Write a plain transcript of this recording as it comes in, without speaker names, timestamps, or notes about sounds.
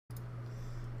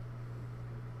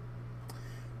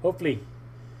Hopefully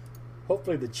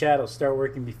the chat will start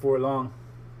working before long.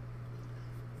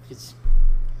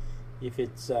 If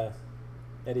it's that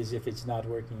is, if it's not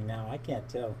working now. I can't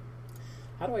tell.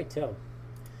 How do I tell?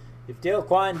 If Dale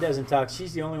Quine doesn't talk,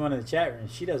 she's the only one in the chat room.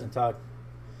 She doesn't talk.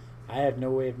 I have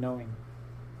no way of knowing.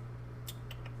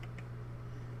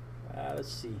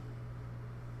 Let's see.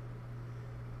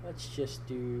 Let's just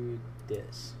do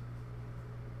this.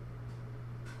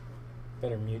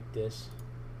 Better mute this.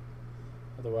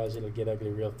 Otherwise it'll get ugly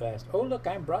real fast. Oh look,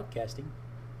 I'm broadcasting.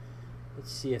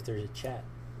 Let's see if there's a chat.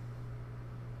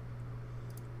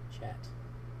 Chat.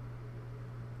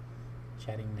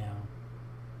 Chatting now.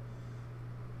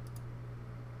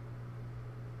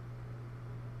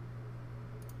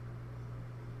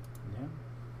 No.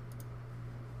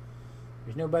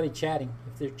 There's nobody chatting.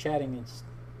 If they're chatting, it's...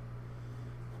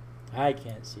 I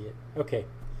can't see it. Okay.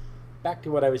 Back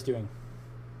to what I was doing.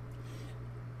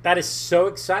 That is so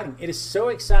exciting. It is so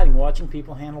exciting watching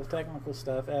people handle technical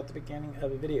stuff at the beginning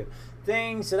of a video.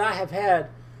 Things that I have had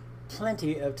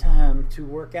plenty of time to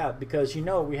work out, because you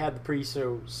know we had the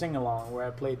pre-show sing-along where I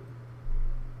played...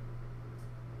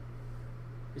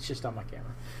 It's just on my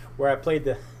camera. Where I played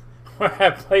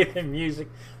the music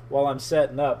while I'm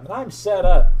setting up. And I'm set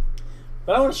up.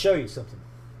 But I want to show you something.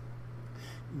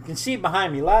 You can see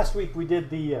behind me. Last week we did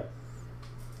the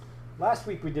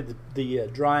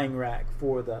drying rack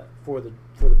for the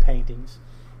paintings,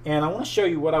 and I want to show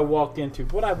you what I walked into,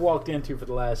 what I've walked into for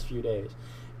the last few days,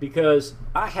 because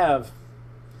I have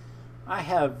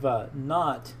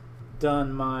not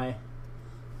done my.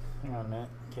 Hang on a minute.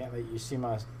 Can't let you see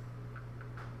my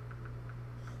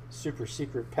super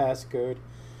secret passcode,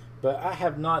 but I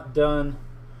have not done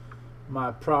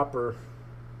my proper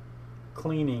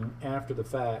cleaning after the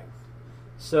fact.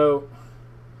 So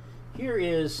here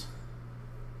is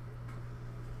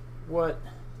what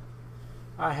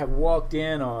I have walked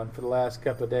in on for the last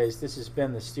couple of days. This has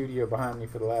been the studio behind me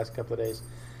for the last couple of days.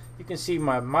 You can see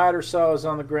my miter saw is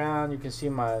on the ground. You can see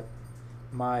my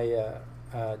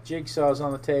jigsaw's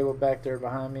on the table back there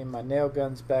behind me. My nail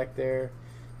gun's back there.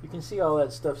 You can see all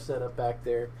that stuff set up back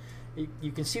there.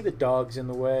 You can see the dogs in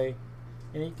the way,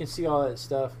 and you can see all that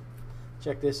stuff.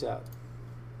 Check this out.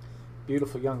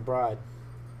 Beautiful young bride.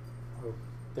 Oh,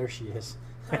 there she is.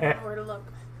 I don't know where to look.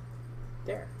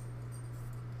 There.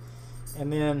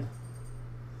 And then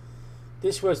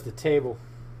this was the table.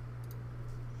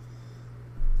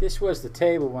 This was the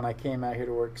table when I came out here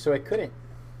to work. So I couldn't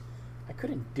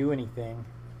do anything.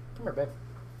 Come here, babe.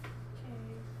 Okay.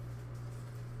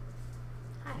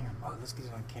 Hi. Oh, let's get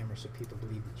it on camera so people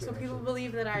believe that you're. So people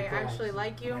believe that I actually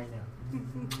like you. I know.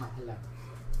 Hello.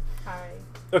 Hi.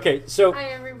 Okay, so. Hi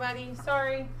everybody.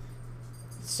 Sorry.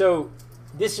 So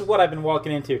this is what I've been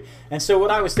walking into, and so what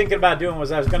I was thinking about doing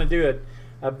was I was going to do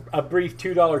a brief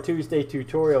 $2 Tuesday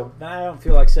tutorial. I don't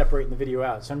feel like separating the video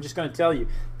out, so I'm just going to tell you,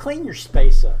 clean your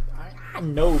space up. I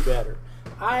know better.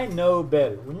 I know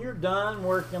better. When you're done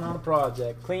working on a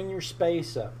project, clean your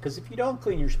space up, because if you don't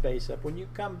clean your space up, when you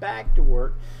come back to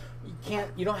work,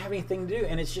 you don't have anything to do,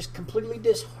 and it's just completely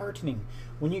disheartening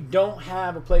when you don't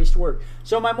have a place to work.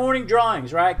 So my morning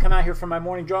drawings, right? Come out here for my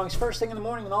morning drawings first thing in the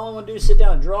morning, and all I want to do is sit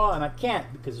down and draw, and I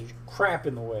can't because there's crap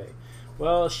in the way.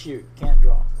 Well, shoot, can't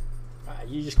draw.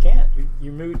 You just can't.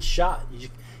 Your mood's shot.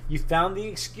 You found the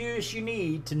excuse you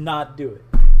need to not do it,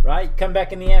 right? Come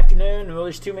back in the afternoon. Well,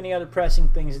 there's too many other pressing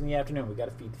things in the afternoon. We got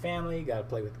to feed the family. Got to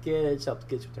play with the kids. Help the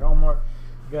kids with their homework.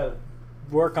 We got to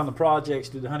work on the projects,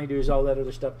 do the honeydews, all that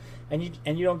other stuff, and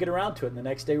you don't get around to it. And the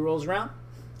next day rolls around,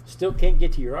 still can't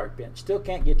get to your art bench, still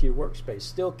can't get to your workspace,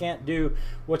 still can't do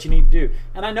what you need to do.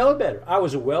 And I know better. I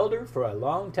was a welder for a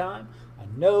long time. I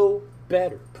know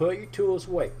better. Put your tools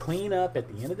away. Clean up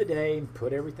at the end of the day and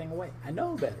put everything away. I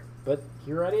know better, but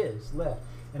here it is left,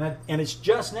 and it's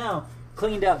just now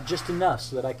cleaned out just enough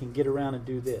so that I can get around and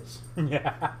do this.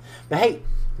 But hey,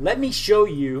 let me show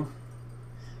you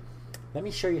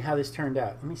how this turned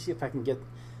out. Let me see if I can get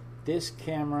this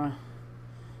camera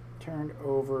turned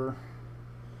over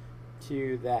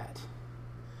to that.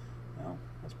 Well,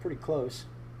 that's pretty close.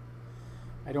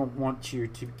 I don't want you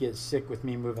to get sick with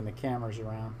me moving the cameras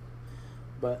around,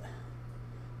 but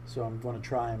so I'm going to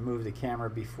try and move the camera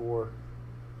before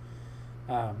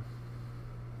it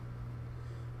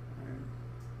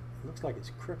looks like it's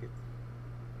crooked.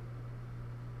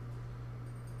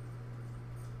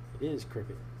 It is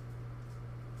crooked.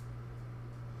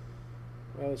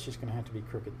 Well, it's just going to have to be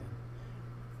crooked then.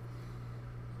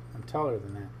 I'm taller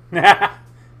than that.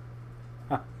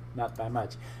 Not by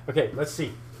much. Okay, let's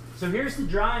see. So here's the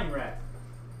drying rack.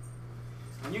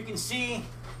 And you can see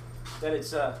that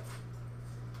it's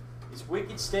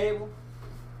wicked stable.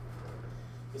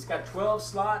 It's got 12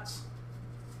 slots.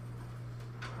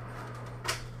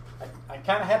 I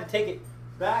kind of had to take it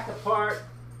back apart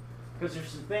because there's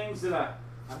some things that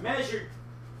I measured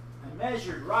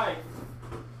right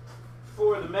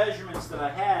for the measurements that I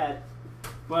had,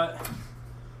 but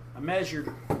I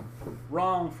measured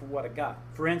wrong for what I got.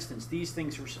 For instance, these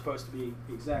things were supposed to be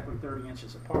exactly 30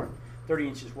 inches apart, 30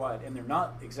 inches wide, and they're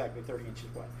not exactly 30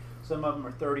 inches wide. Some of them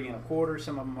are 30 1/4,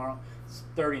 some of them are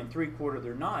 30 3/4.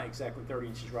 They're not exactly 30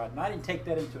 inches wide, and I didn't take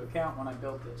that into account when I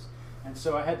built this. And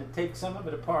so I had to take some of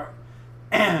it apart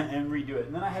and redo it.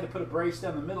 And then I had to put a brace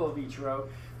down the middle of each row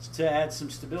to add some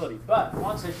stability. But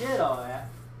once I did all that,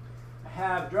 I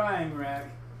have a drying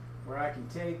rack where I can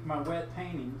take my wet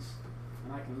paintings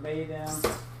and I can lay down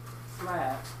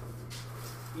flat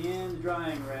in the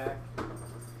drying rack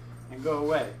and go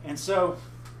away. And so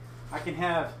I can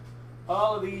have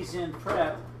all of these in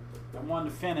prep, and one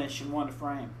to finish and one to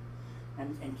frame,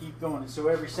 and keep going. And so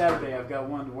every Saturday I've got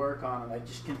one to work on, and I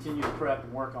just continue to prep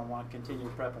and work on one, continue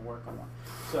to prep and work on one.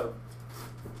 So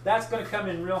that's going to come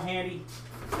in real handy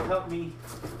to help me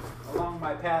along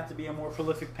my path to be a more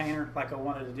prolific painter like I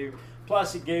wanted to do.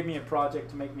 Plus it gave me a project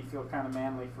to make me feel kind of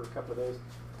manly for a couple of days.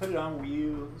 Put it on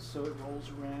wheels so it rolls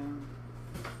around.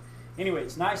 Anyway,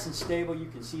 it's nice and stable. You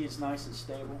can see it's nice and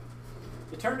stable.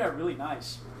 It turned out really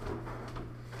nice.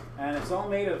 And it's all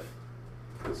made of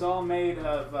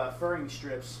furring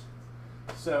strips.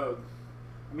 So,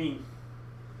 I mean,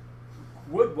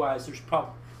 wood-wise, there's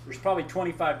probably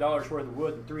 $25 worth of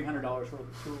wood and $300 worth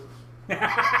of tools.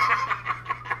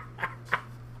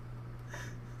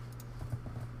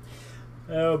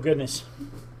 Oh goodness.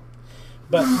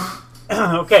 But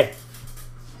okay.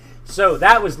 So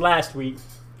that was last week.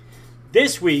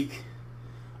 This week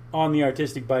on the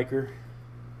Artistic Biker,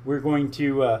 we're going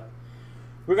to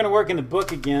work in the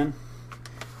book again.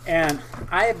 And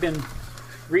I have been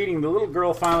reading. The little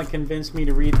girl finally convinced me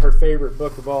to read her favorite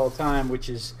book of all time, which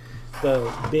is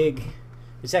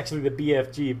it's actually the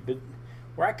BFG, but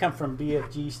where I come from,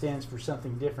 BFG stands for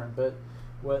something different, but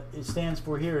what it stands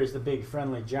for here is The Big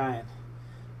Friendly Giant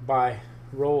by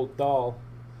Roald Dahl.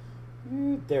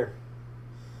 There.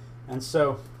 And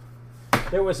so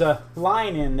there was a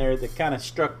line in there that kind of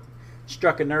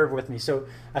struck a nerve with me. So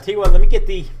I tell you what, let me get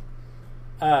the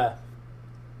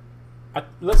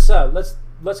let's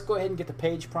go ahead and get the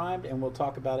page primed, and we'll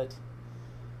talk about it.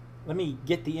 Let me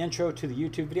get the intro to the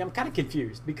YouTube video. I'm kind of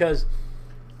confused because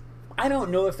I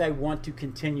don't know if I want to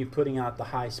continue putting out the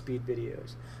high-speed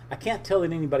videos. I can't tell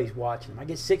that anybody's watching them. I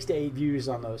get 6 to 8 views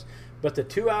on those. But the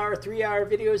 2-hour, 3-hour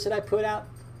videos that I put out,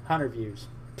 100 views.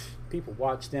 People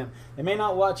watch them. They may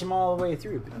not watch them all the way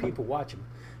through, but people watch them.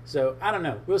 So, I don't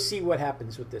know. We'll see what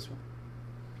happens with this one.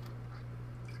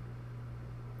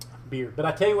 Beer. But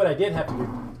I tell you what I did have to do.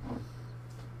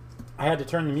 I had to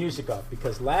turn the music off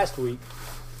because last week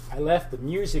I left the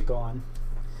music on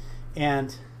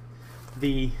and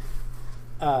the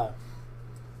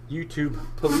YouTube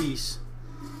police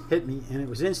hit me, and it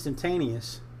was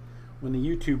instantaneous when the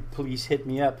YouTube police hit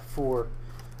me up for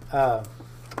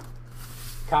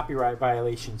copyright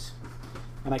violations,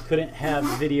 and I couldn't have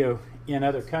the video in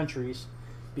other countries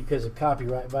because of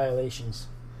copyright violations.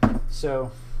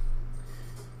 So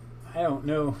I don't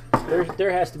know.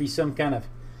 There has to be some kind of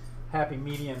happy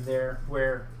medium there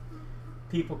where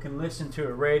people can listen to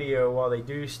a radio while they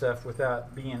do stuff without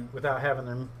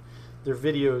having their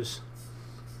videos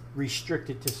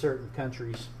restricted to certain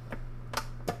countries.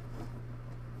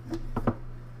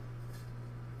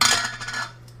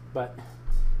 But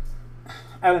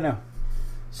I don't know.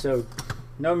 So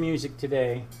no music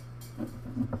today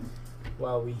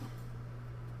while we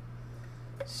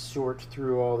sort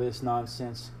through all this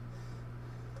nonsense.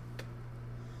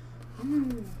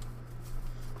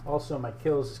 Also, my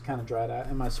Kills is kind of dried out,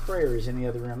 and my sprayer is in the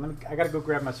other room. I gotta go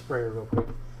grab my sprayer real quick.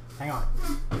 Hang on.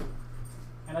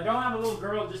 And I don't have a little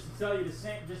girl just to tell you to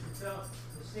sing, to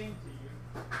sing to you.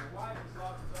 My wife has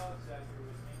lots of dogs out here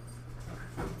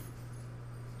with me.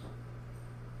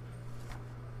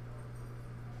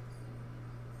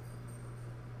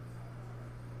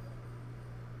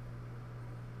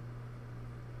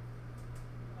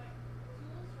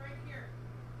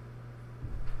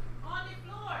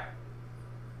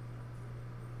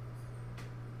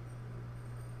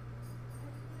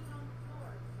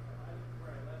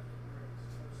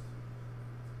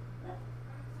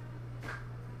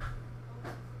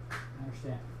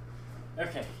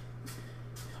 Okay.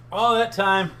 All that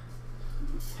time,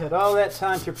 had all that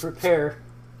time to prepare,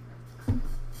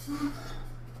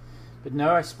 but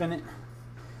no, I spent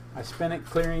it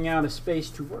clearing out a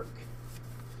space to work.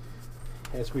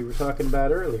 As we were talking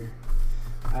about earlier,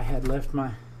 I had left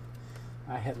my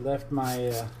I had left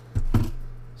my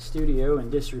studio in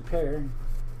disrepair.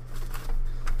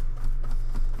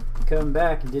 Come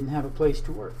back and didn't have a place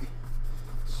to work.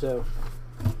 So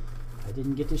I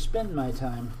didn't get to spend my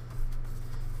time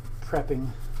prepping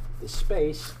the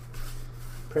space,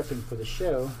 prepping for the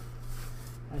show.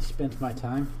 I spent my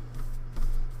time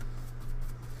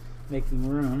making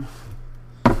room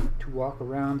to walk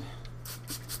around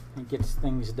and get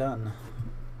things done.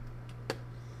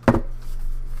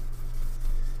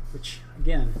 Which,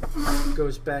 again,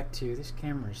 goes back to this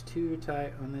camera is too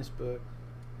tight on this book.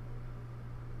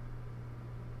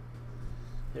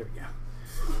 There we go.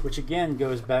 Which, again,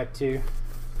 goes back to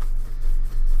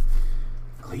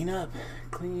clean up,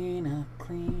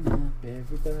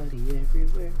 everybody,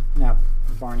 everywhere. Now,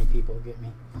 Barney people get me.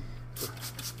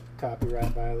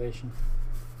 Copyright violation.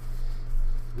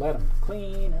 Let them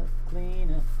clean up,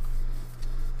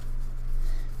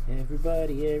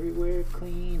 everybody, everywhere,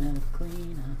 clean up,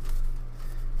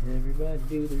 everybody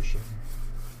do their share.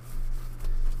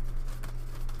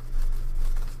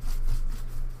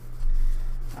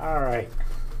 All right.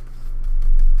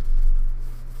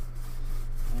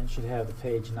 And should have the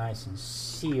page nice and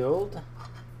sealed.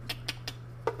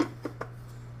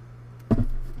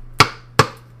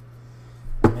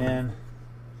 And then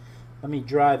let me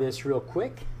dry this real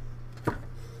quick.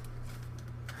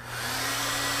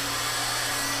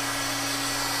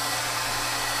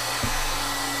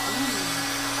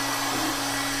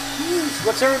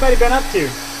 What's everybody been up to?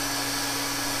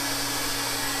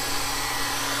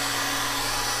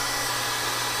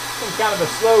 Been kind of a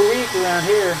slow week around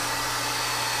here.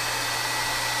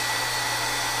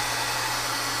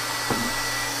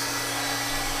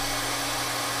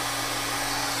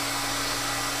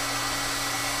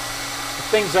 The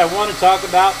things I want to talk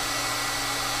about,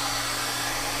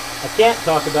 I can't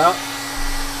talk about.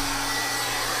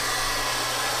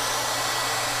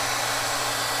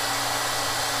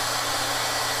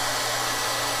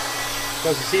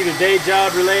 Because it's either day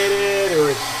job related or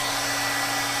it's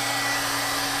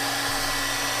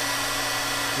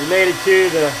related to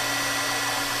the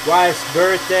wife's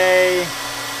birthday,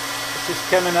 which is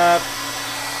coming up,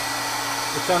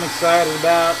 which I'm excited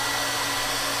about.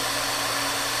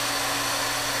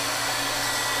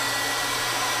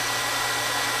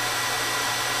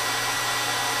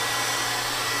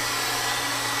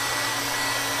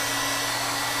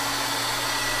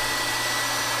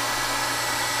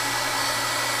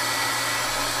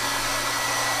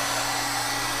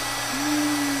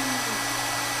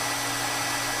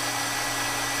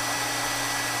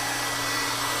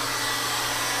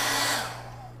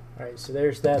 Alright, so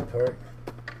there's that part.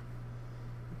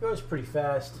 It goes pretty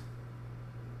fast.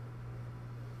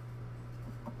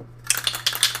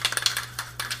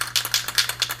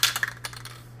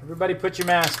 Everybody put your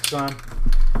masks on.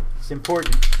 It's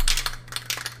important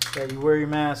that you wear your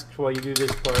masks while you do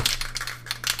this part.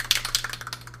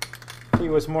 I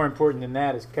think what's more important than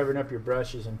that is covering up your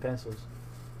brushes and pencils.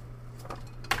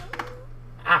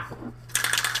 Ah!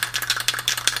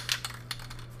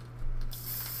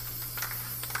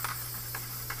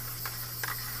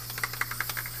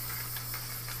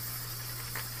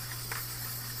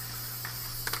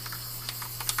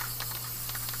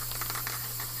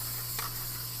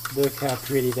 Look how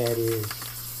pretty that is.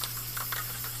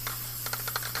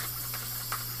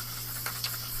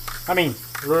 I mean,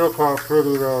 look how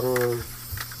pretty that is.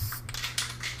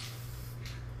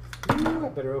 Ooh, I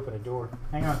better open a door.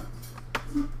 Hang on.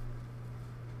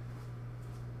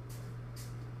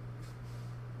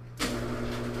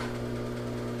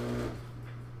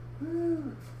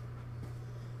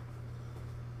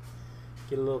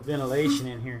 Get a little ventilation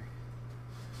in here.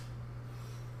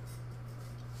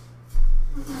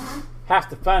 Half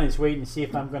the fun is waiting to see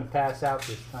if I'm going to pass out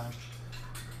this time.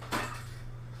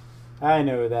 I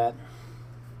know that.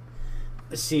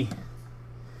 Let's see.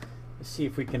 Let's see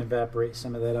if we can evaporate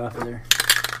some of that off of there.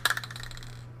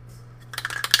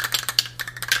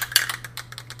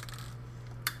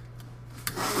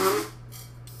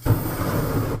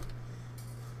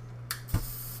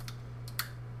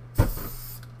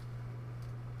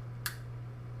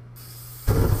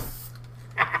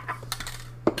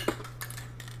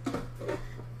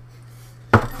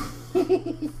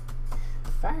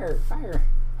 Fire, fire.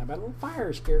 How about a little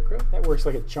fire, Scarecrow? That works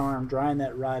like a charm, drying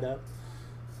that right up.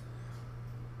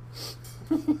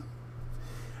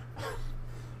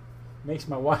 Makes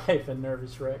my wife a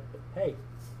nervous wreck, but hey.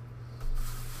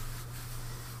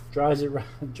 Dries it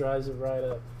right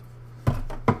up.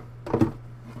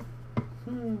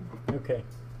 Okay.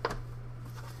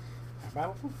 How about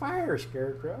a little fire,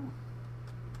 Scarecrow?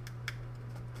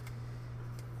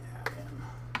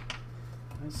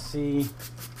 Let's see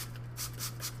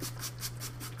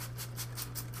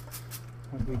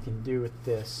what we can do with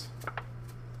this.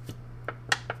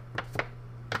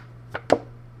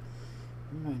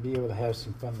 We might be able to have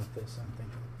some fun with this, I'm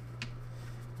thinking.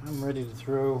 I'm ready to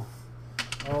throw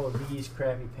all of these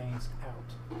crappy paints out.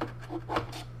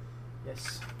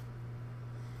 Yes.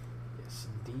 Yes,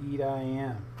 indeed I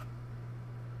am.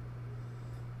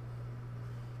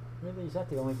 Really, is that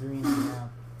the only green I have?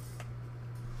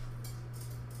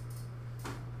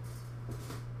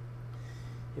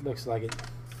 It looks like it.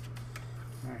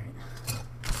 Alright.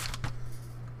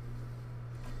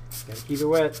 Gotta keep it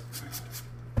wet.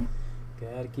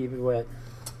 Gotta keep it wet.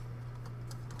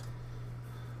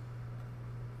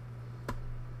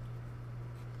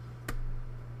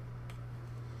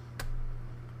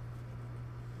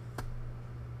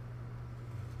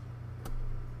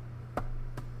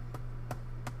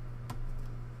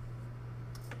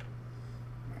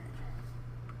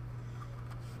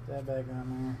 Put that back on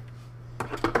there.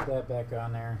 Put that back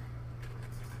on there.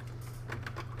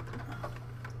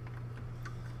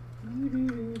 I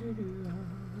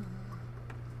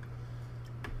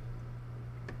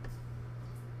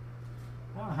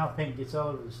don't know how paint gets all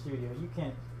over the studio. You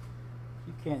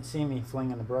can't see me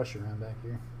flinging the brush around back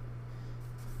here.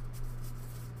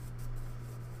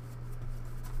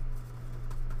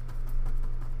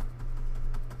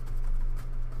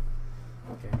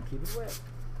 Okay, keep it wet.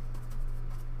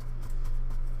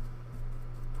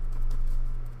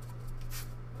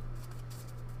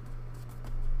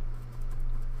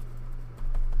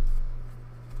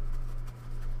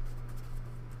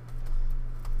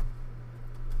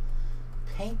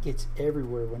 Paint gets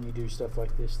everywhere when you do stuff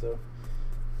like this, though,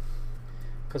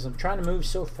 because I'm trying to move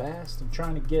so fast. I'm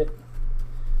trying to get.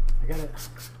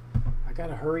 I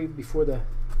gotta hurry before the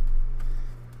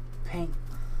paint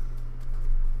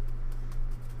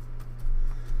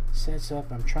sets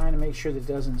up. I'm trying to make sure that it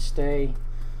doesn't stay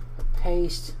a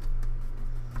paste,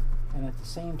 and at the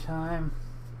same time,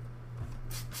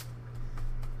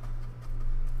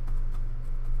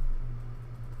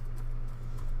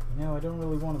 you know, I don't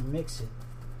really want to mix it.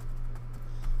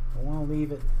 I want to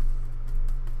leave it.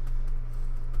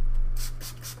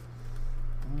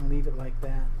 I want to leave it like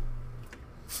that.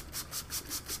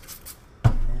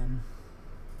 And then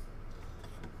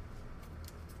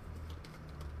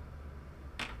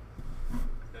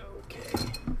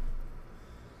okay.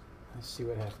 Let's see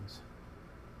what happens.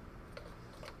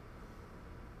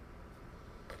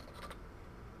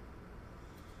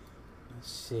 Let's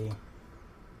see.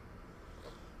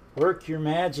 Work your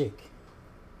magic.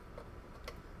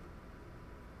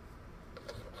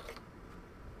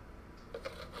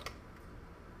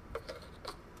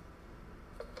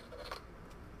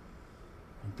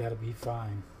 I think that'll be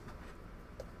fine.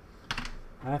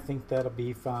 I think that'll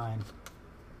be fine.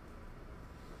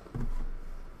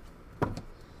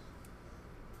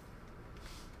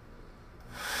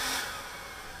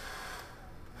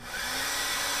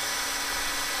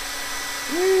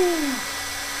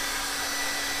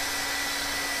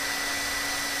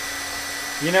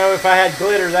 You know, if I had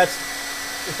glitter,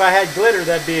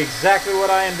 that'd be exactly what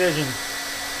I envisioned.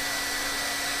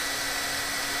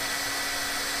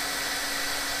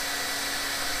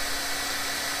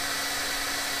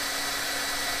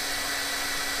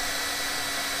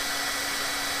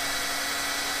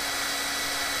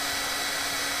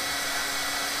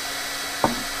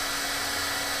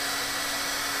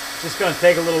 It's just going to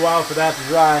take a little while for that to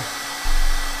dry.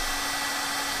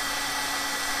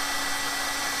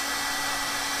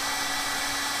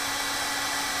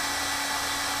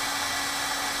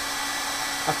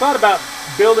 I thought about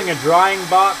building a drying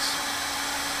box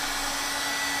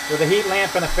with a heat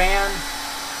lamp and a fan.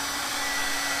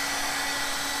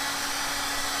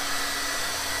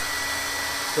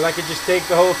 So I could just take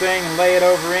the whole thing and lay it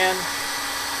over in.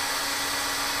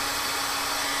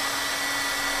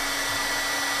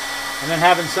 And then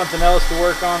having something else to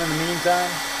work on in the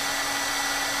meantime.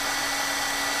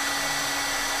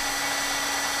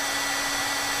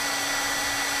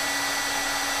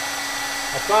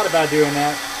 I thought about doing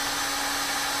that.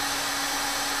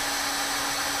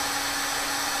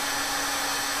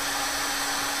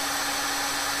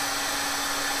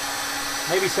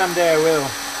 Maybe someday I will.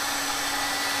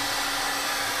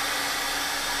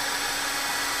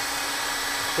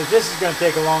 Because this is going to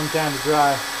take a long time to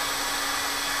dry.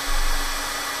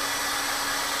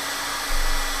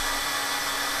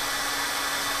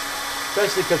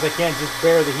 Especially because I can't just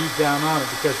bear the heat down on it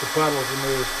because the puddles are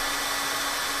moved.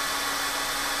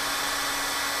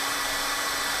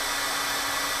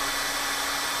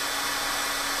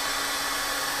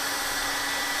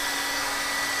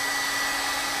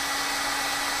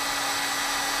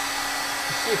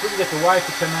 See if we can get the wife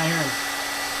to come out here and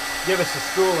give us a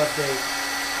school update.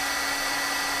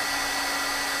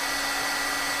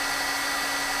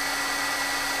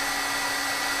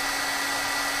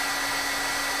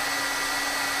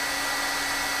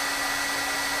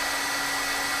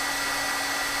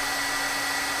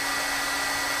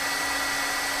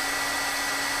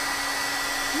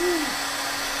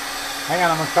 Hang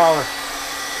on, I'm gonna call her.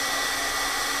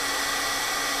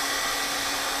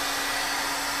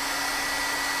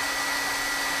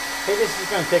 Hey, this is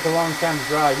gonna take a long time to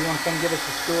dry. You wanna come give us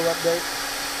a school update?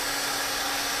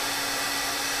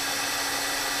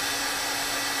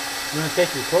 You wanna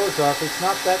take your clothes off? It's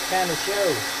not that kind of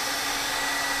show.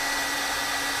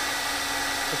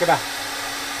 Look at that.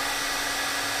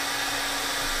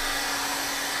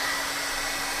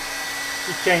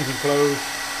 She's changing clothes.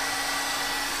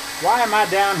 Why am I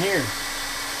down here?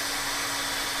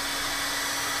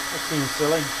 That seems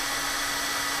silly.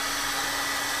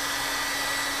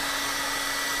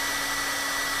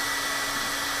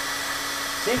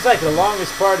 Seems like the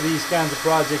longest part of these kinds of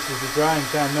projects is the drying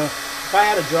time. No, if I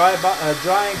had a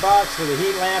drying box with a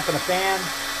heat lamp and a fan,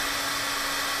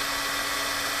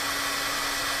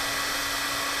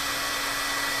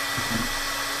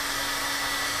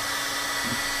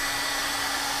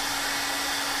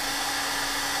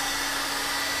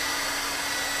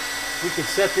 we could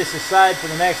set this aside for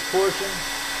the next portion.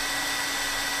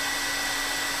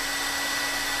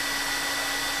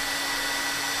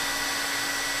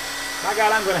 My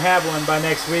God, I'm going to have one by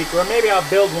next week, or maybe I'll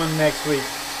build one next week.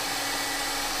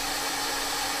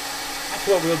 That's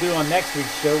what we'll do on next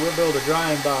week's show. We'll build a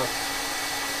drying box.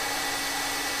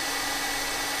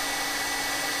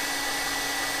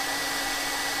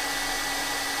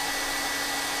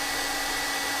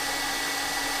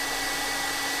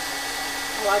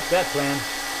 I like that plan.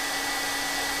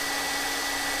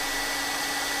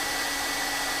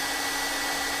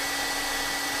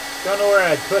 Don't know where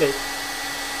I'd put it.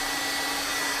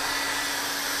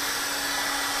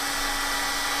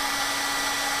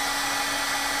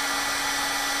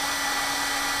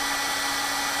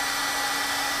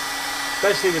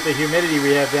 Especially with the humidity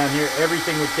we have down here,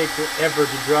 everything would take forever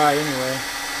to dry anyway.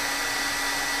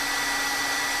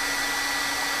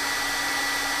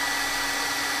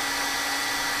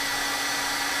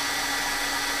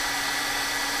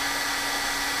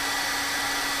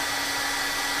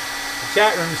 The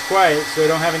chat room's quiet, so I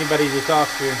don't have anybody to talk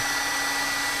to.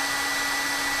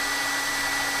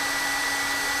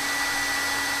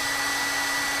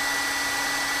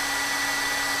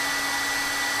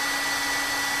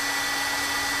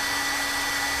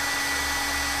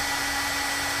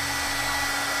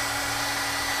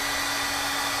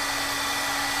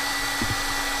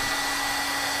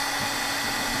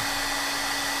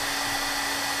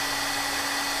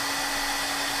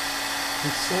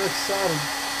 It's so exciting.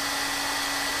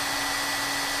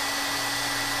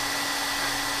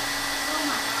 Oh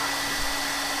my god.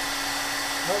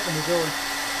 Open the door.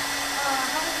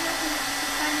 How did you open it?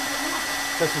 It's trying to get out.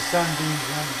 Because the sun beams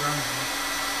on the burns me.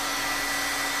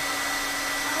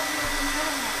 How did you open the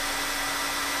other one?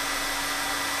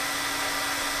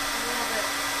 A little bit.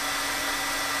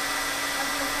 Are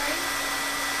you okay?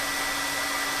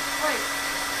 Wait.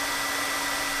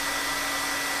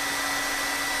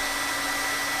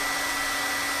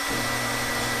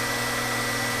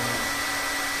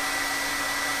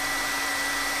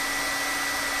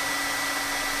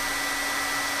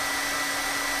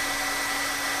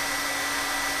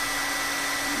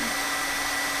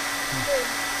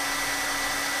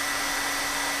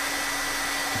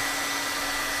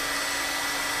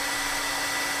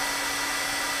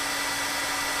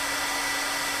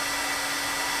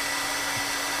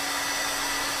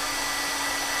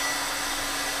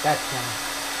 That camera.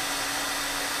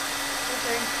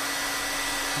 Okay.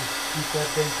 Keep that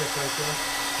thing set right there.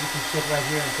 You can sit right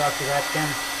here and talk to that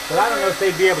camera. But I don't know if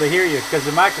they'd be able to hear you because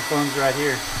the microphone's right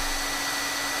here.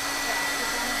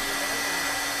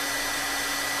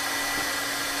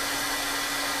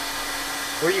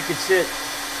 Or you could sit.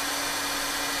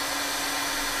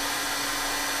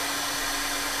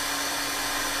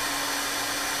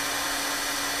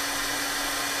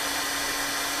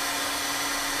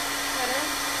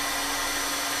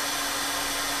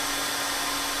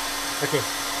 Okay.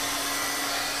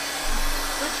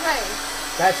 Which way?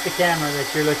 That's the camera that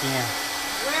you're looking at.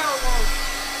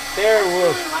 Werewolf. There, That's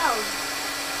wolf. really loud.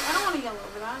 I don't want to yell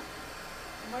over that.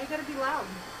 Why you gotta be loud?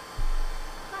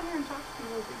 I'm not here and talk to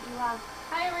you. Be loud.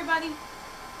 Hi everybody.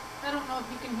 I don't know if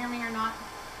you can hear me or not.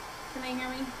 Can they hear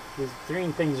me? These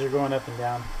green things are going up and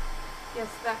down. Yes,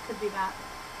 that could be that.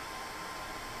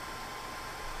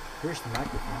 Here's the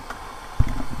microphone.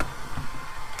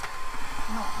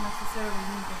 I don't necessarily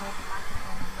need to hold the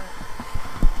microphone, but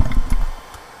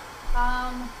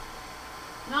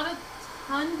not a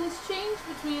ton has changed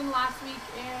between last week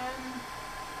and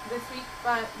this week,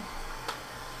 but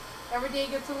every day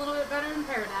gets a little bit better in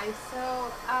paradise. So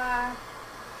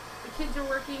the kids are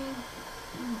working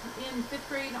in 5th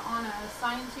grade on a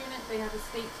science unit. They have a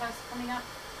state test coming up,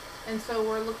 and so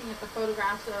we're looking at the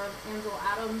photographs of Ansel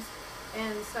Adams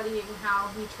and studying how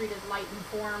he treated light and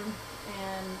form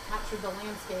and captured the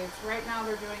landscapes. Right now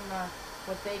they're doing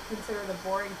what they consider the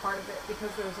boring part of it, because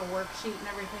there's a worksheet and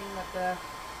everything that the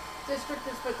district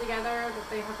has put together that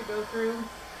they have to go through,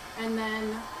 and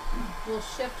then we'll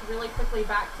shift really quickly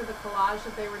back to the collage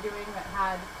that they were doing that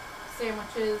had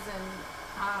sandwiches and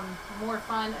more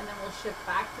fun, and then we'll shift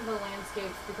back to the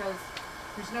landscapes because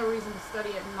there's no reason to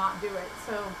study it and not do it.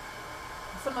 So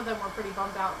some of them were pretty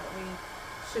bummed out that we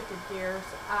shifted gears.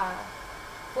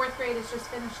 4th grade has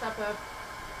just finished up an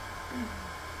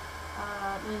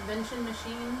invention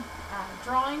machine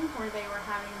drawing where they were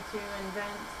having to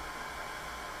invent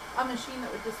a machine that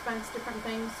would dispense different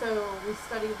things. So we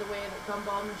studied the way that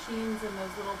gumball machines and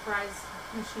those little prize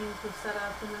machines were set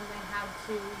up, and then they had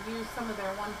to use some of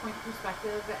their one-point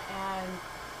perspective and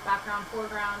background,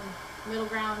 foreground, middle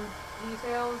ground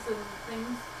details and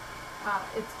things.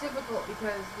 It's difficult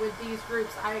because with these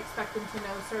groups I expect them to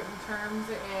know certain terms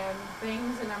and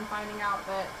things, and I'm finding out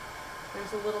that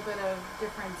there's a little bit of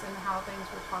difference in how things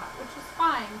were taught, which is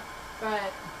fine, but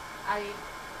I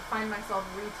find myself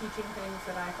reteaching things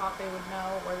that I thought they would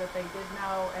know or that they did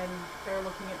know, and they're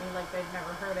looking at me like they've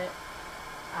never heard it.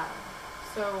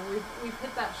 So we've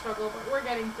hit that struggle, but we're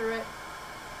getting through it.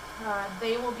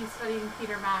 They will be studying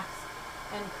Peter Max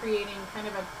and creating kind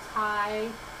of a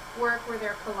tie work where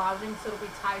they're collaging, so it'll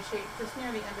be tie shaped just near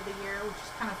the end of the year, which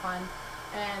is kind of fun.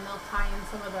 And they'll tie in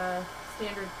some of the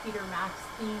standard Peter Max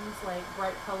themes like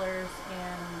bright colors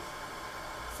and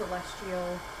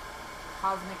celestial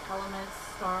cosmic elements,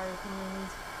 stars,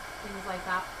 moons, things like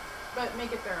that, but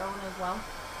make it their own as well.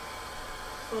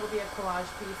 So it'll be a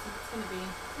collage piece, and it's going to be,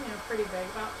 pretty big,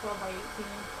 about 12 by 18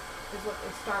 is what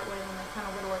they start with, and they kind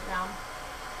of whittle it down.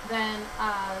 Then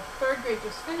 3rd grade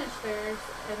just finished theirs,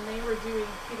 and they were doing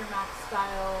Peter Max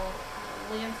style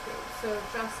landscapes. So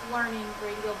just learning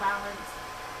radial balance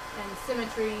and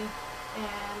symmetry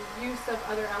and use of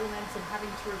other elements and having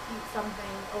to repeat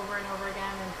something over and over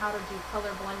again, and how to do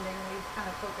color blending. We've kind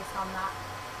of focused on that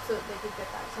so that they could get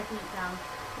that technique down.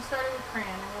 We started with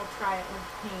crayon, and we'll try it with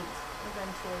paint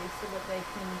eventually so that they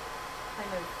can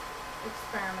kind of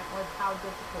experiment with how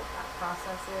difficult that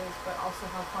process is, but also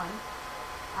how fun.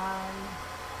 I'm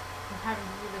having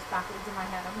to do this backwards in my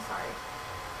head, I'm sorry.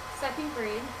 2nd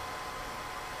grade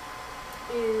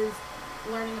is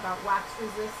learning about wax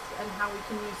resist and how we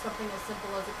can use something as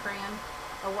simple as a crayon,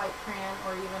 a white crayon,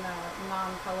 or even a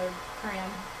non-colored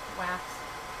crayon wax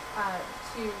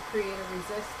to create a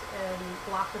resist and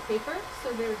block the paper.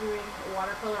 So they're doing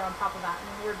watercolor on top of that,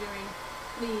 and we're doing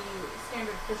the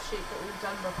standard fish shape that we've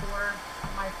done before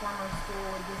at my former school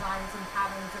with designs and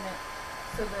patterns in it,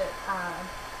 so that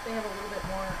they have a little bit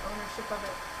more ownership of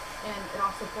it, and it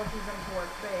also forces them to work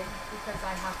big because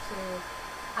I have to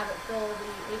have it fill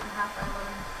the 8.5 by 11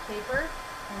 paper,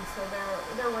 and so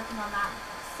they're working on that.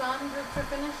 Some groups are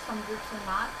finished, some groups are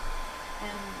not,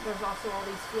 and there's also all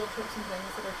these field trips and things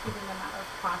that are keeping them out of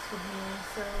class with me,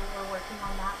 so we're working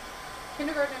on that.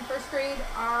 Kindergarten and 1st grade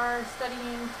are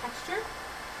studying texture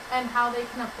and how they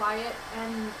can apply it,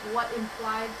 and what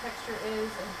implied texture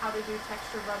is, and how to do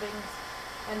texture rubbings.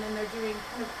 And then they're doing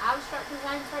kind of abstract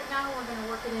designs right now. We're going to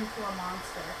work it into a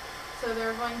monster. So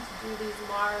they're going to do these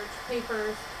large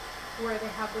papers where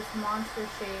they have this monster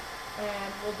shape, and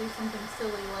we'll do something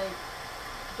silly like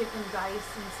get them dice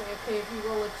and say, okay, if you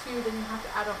roll a 2, then you have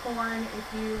to add a horn. If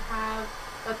you have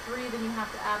a 3, then you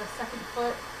have to add a second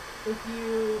foot. If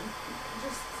you,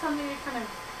 just something to kind of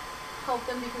help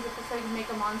them, because if it's like make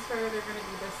a monster, they're going to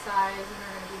be this size, and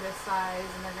they're going to be this size,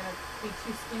 and they're going to be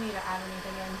too skinny to add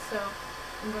anything in. So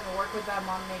I'm going to work with them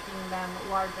on making them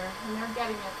larger, and they're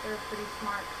getting it. They're pretty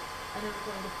smart, and then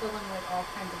we're going to fill in with all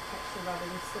kinds of texture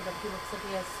rubbings so that he looks like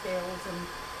he has scales and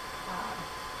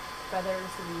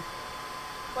feathers and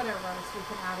whatever else we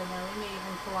can add in there. We may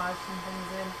even collage some things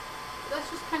in. But that's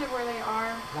just kind of where they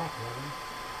are. Black rubbing.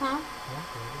 Huh? Black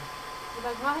rubbing. You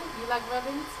like what? You like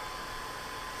rubbings?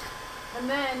 And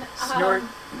then Snort.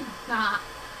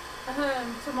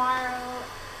 tomorrow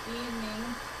evening,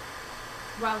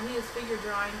 while he is figure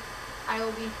drawing, I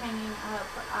will be hanging up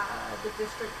the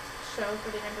district show for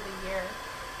the end of the year,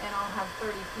 and I'll have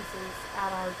 30 pieces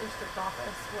at our district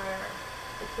office where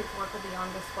the kids' work will be on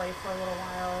display for a little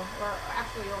while, or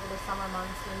actually over the summer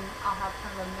months, and I'll have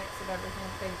kind of a mix of everything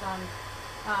that they've done.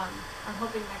 I'm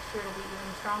hoping next year it'll be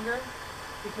even stronger,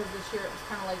 because this year it was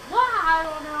kind of like, I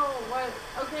don't know,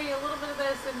 okay, a little bit of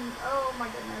this, and oh my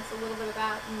goodness, a little bit of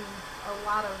that, and a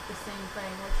lot of the same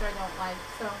thing, which I don't like.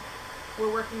 So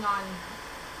we're working on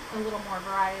a little more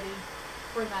variety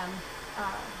for them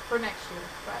for next year,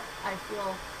 but I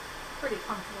feel pretty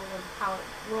comfortable with how it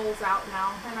rolls out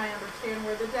now, and I understand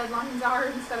where the deadlines are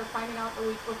instead of finding out the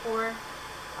week before.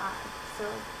 So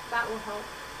that will help.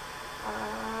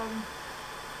 I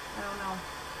don't know.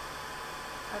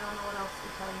 I don't know what else to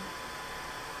tell you.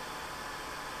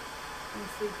 I'm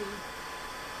sleepy.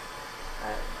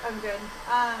 I'm good.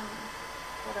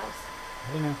 What else?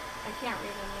 I don't know. I can't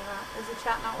read any of that. Is the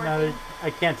chat not No, working?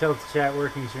 I can't tell if the chat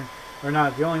working or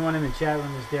not. The only one in the chat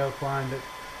room is Dale Klein, but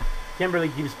Kimberly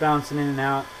keeps bouncing in and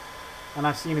out, and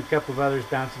I've seen a couple of others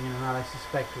bouncing in and out. I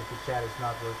suspect that the chat is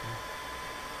not working.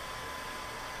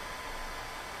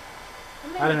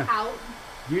 I don't know.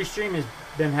 Ustream has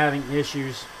been having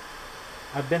issues.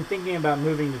 I've been thinking about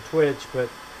moving to Twitch, but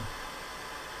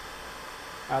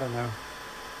I don't know.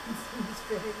 It's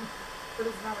fitting, but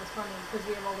it's not as funny because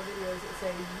we have all the videos that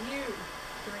say you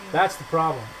dream. That's the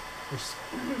problem. There's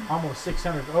almost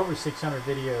 600, over 600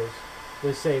 videos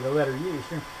that say the letter U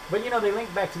stream. But you know, they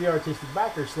link back to the artistic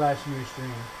backer /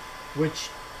 Ustream, which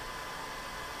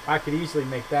I could easily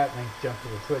make that link jump to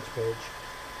the Twitch page.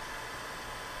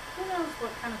 Who knows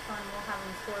what kind of fun we'll have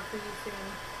in store for you soon.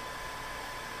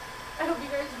 I hope you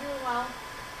guys are doing well.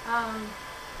 I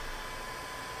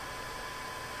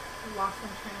lost my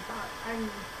train of thought.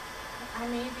 I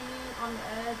may be on the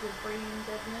edge of brain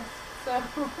deadness, so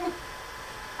after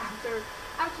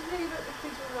today, but the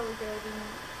kids were really good, and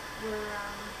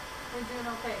we're doing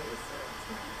okay, so it's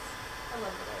nice. I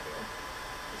love what I do.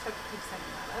 Just have to keep saying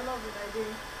that. I love what I do.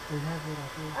 We have what I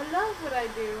do. I love what I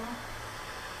do.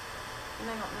 And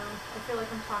I don't know. I feel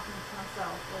like I'm talking to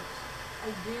myself, which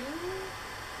I do.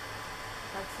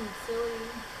 That seems silly.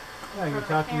 No, you're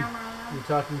talking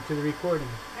to the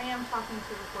recording. I am talking to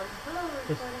the recording. Hello,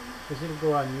 recording. Because it'll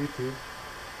go on YouTube.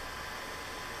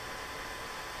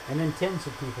 And then tens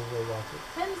of people will watch it.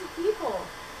 Tens of people.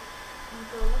 And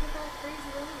go, look at that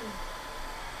crazy lady.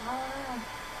 Oh.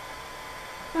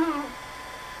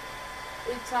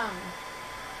 It's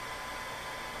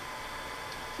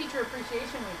Teacher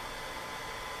Appreciation Week.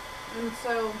 And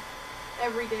so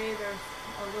every day there's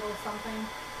a little something.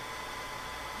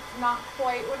 Not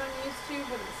quite what I'm used to,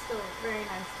 but it's still very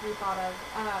nice to be thought of.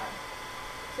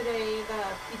 Today the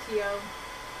PTO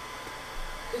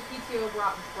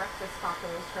brought breakfast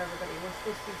tacos for everybody. We're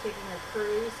supposed to be taking a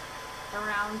cruise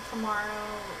around tomorrow.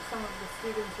 Some of the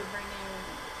students are bringing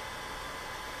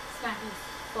snacky,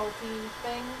 salty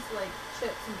things like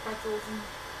chips and pretzels,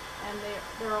 and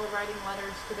they're all writing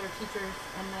letters to their teachers.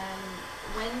 And then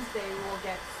Wednesday we'll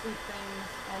get sweet things,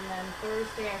 and then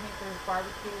Thursday I think there's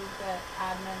barbecue that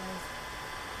admin is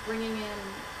bringing in,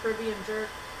 Caribbean jerk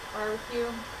barbecue,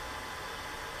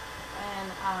 and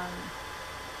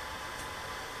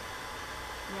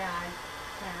yeah, I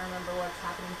can't remember what's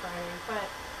happening Friday, but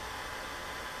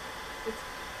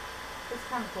it's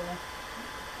kind of cool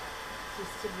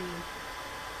just to be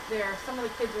there. Some of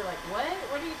the kids are like, what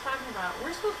are you talking about?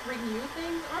 We're supposed to bring you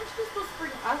things? Aren't you supposed to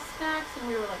bring us snacks?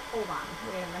 And we were like, hold on,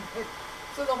 wait a minute.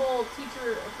 So the whole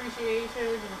teacher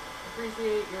appreciation,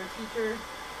 appreciate your teacher,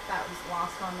 that was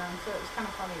lost on them. So it was kind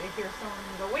of funny to hear someone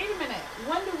go, wait a minute,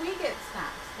 when do we get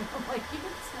snacks? And I'm like, you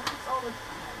get snacks all the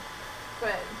time.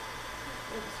 But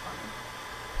it was funny.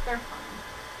 They're funny.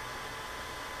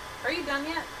 Are you done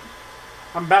yet?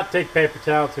 I'm about to take paper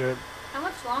towel to it. How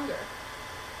much longer?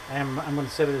 I'm going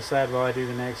to set it aside while I do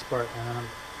the next part, and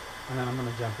then I'm going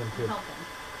to jump into it. Helping.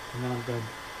 And then I'm going to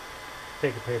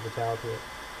take a paper towel to it.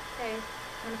 Okay. I'm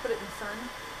going to put it in the sun.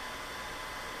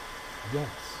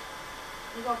 Yes.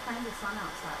 There's all kinds of sun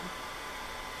outside.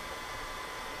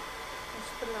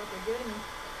 Just put it out there good and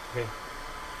Okay.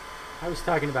 I was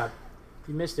talking about,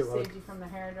 you missed it. saved you from the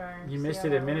hairdryer. You missed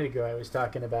it a minute ago. I was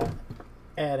talking about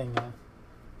adding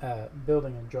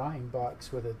building a drawing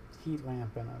box with a heat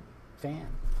lamp and a fan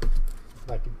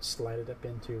that I could slide it up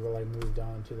into while I moved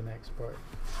on to the next part.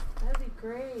 That'd be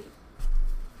great.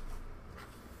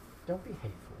 Don't be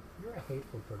hateful. You're a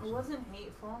hateful person. I wasn't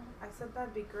hateful. I said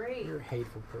that'd be great. You're a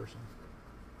hateful person.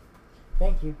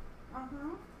 Thank you.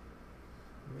 Uh-huh.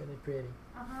 Really pretty.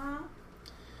 Uh-huh.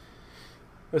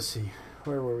 Let's see.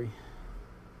 Where were we?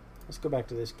 Let's go back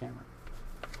to this camera.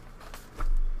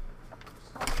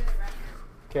 Just hold it right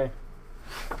here. Okay.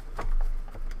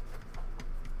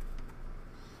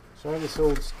 So I have this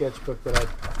old sketchbook that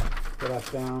I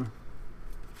found.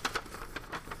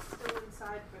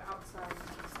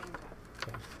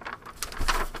 Okay.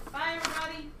 Bye,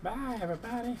 everybody. Bye,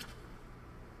 everybody.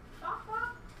 Bop,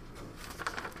 bop.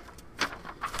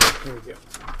 Here we go.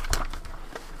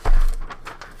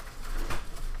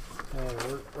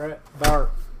 We're at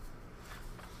bar.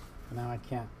 Now I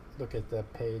can't look at the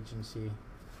page and see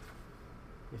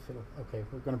if it'll. Okay,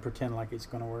 we're going to pretend like it's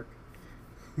going to work.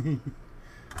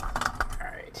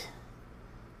 Alright.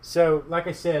 So, like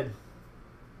I said,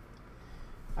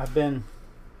 I've been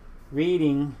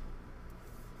reading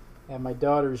at my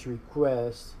daughter's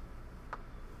request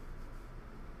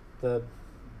the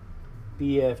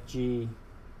BFG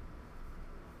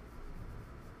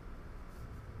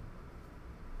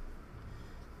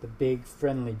The Big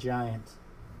Friendly Giant.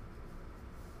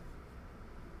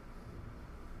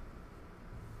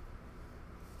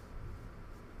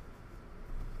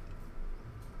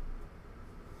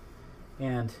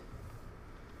 And,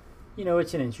 you know,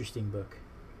 it's an interesting book.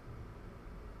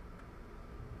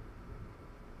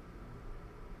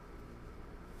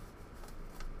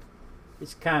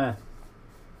 It's kind of,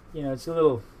 you know,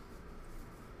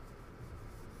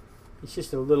 it's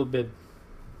just a little bit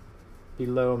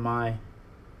below my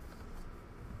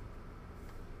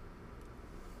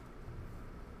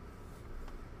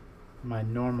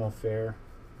normal fare,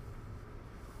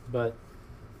 but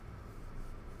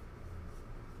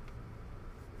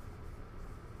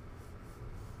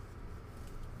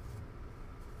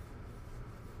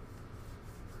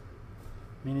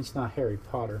I mean, it's not Harry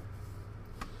Potter.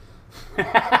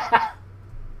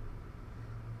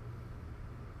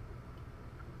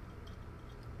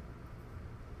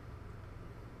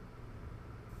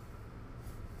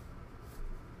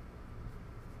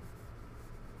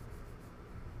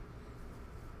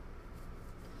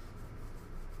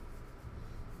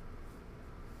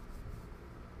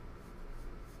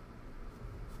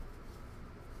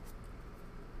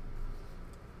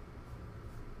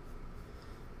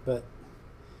 But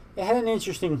it had an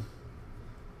interesting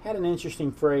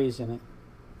phrase in it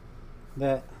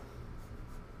that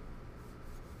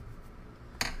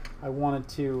I wanted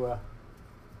to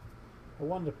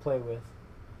play with,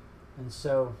 and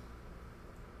so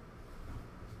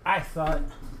I thought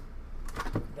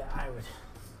that I would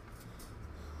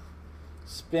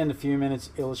spend a few minutes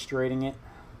illustrating it,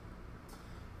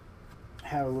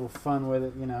 have a little fun with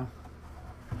it, you know.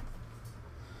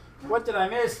 What did I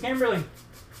miss, Kimberly?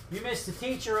 You missed the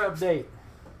teacher update.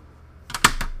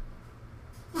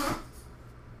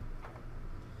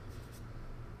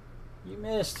 You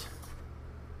missed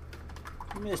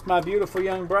my beautiful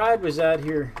young bride was out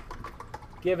here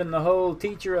giving the whole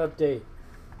teacher update.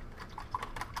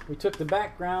 We took the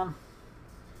background,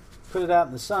 put it out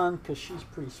in the sun because she's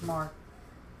pretty smart,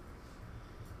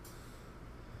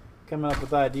 coming up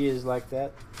with ideas like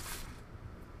that.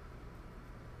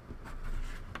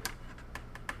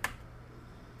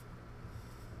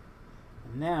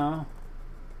 Now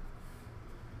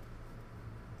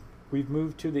we've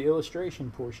moved to the illustration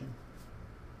portion.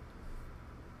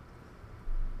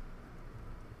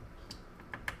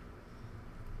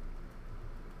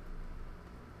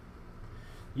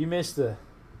 You missed the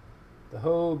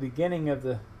whole beginning of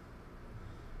the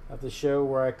show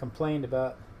where I complained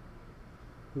about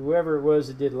whoever it was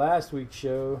that did last week's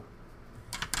show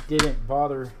didn't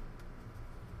bother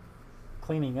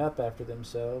cleaning up after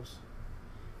themselves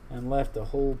and left a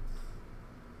whole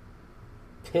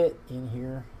pit in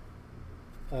here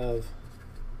of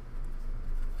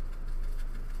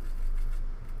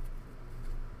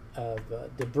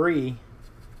debris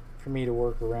for me to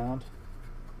work around,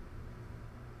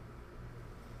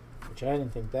 which I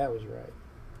didn't think that was right.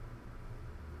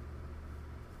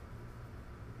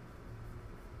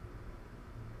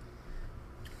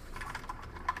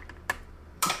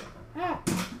 Now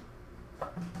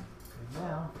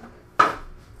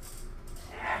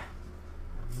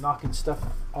knocking stuff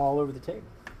all over the table.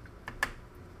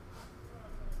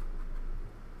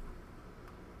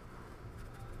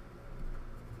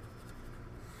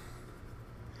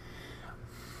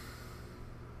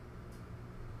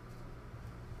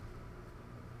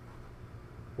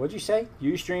 What'd you say?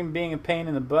 Ustream being a pain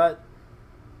in the butt?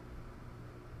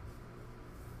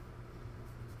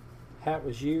 Hat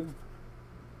was you?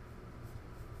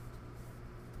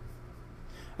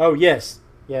 Oh, yes.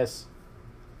 Yes.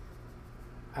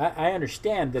 I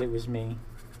understand that it was me.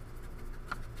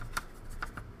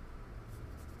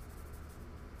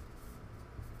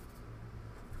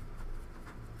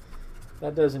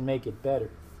 That doesn't make it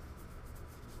better.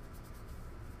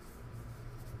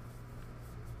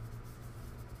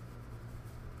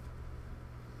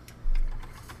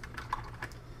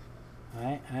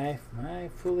 I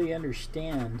fully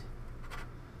understand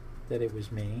that it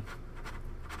was me.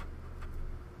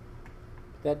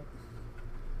 That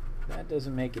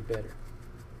doesn't make it better.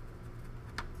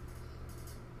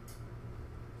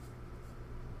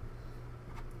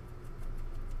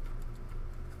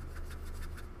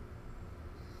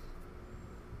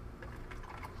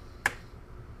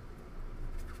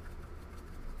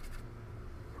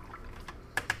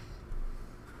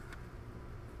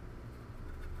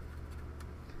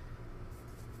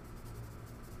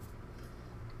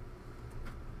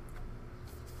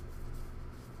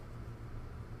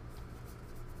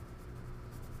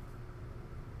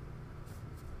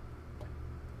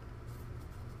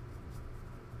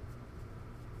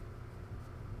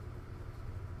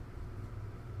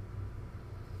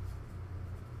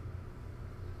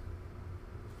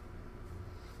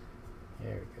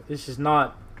 There we go.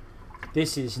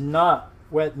 This is not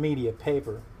wet media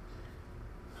paper,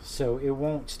 so it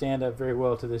won't stand up very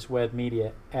well to this wet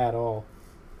media at all.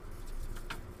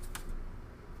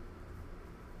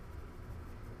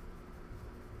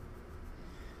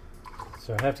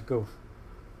 So I have to go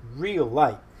real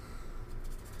light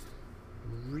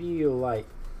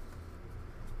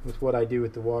with what I do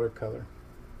with the watercolor.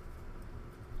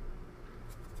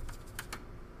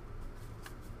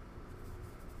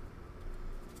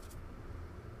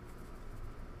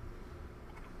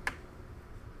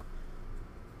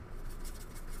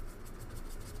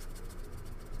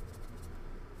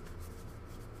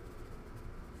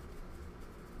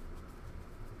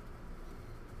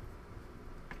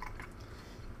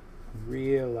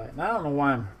 Real light. And I don't know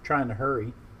why I'm trying to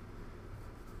hurry.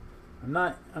 I'm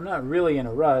not really in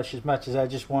a rush as much as I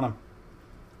just want to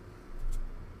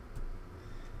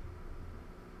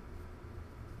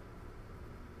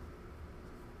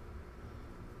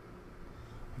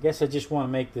I guess I just want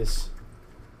to make this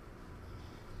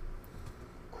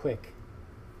quick.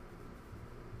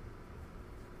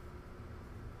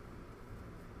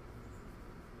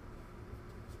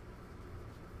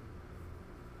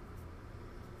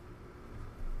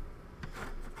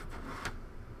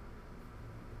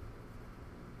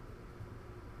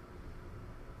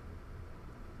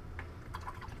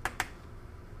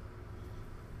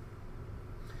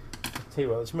 Tell you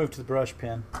what, let's move to the brush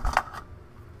pen.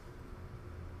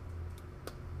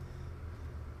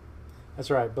 That's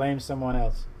right, blame someone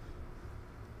else.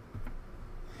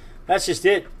 That's just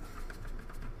it.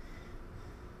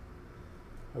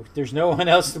 There's no one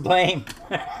else to blame.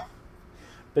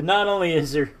 But not only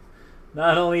is there no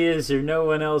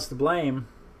one else to blame,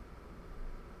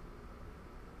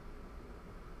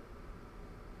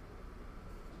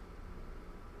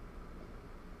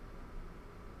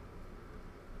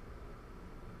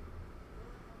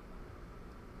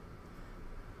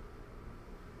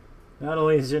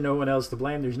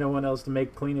 there's no one else to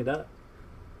clean it up.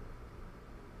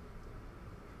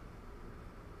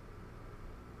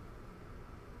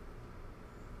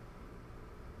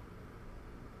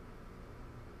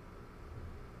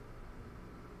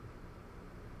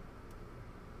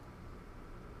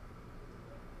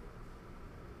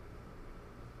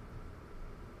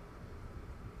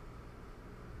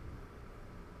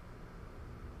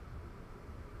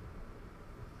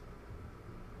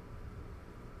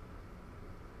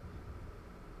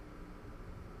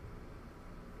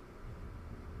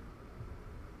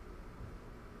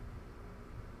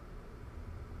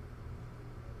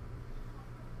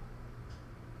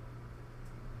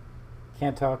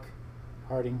 Can't talk,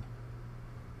 Harding.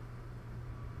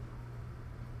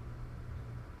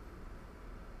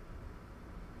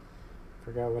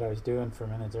 Forgot what I was doing for a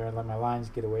minute there. I let my lines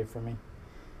get away from me.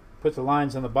 Put the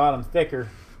lines on the bottom thicker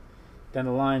than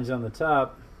the lines on the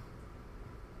top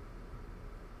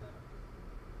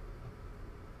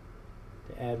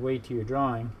to add weight to your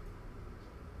drawing.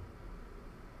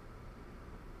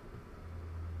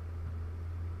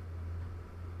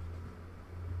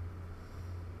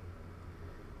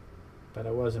 But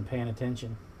I wasn't paying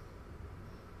attention.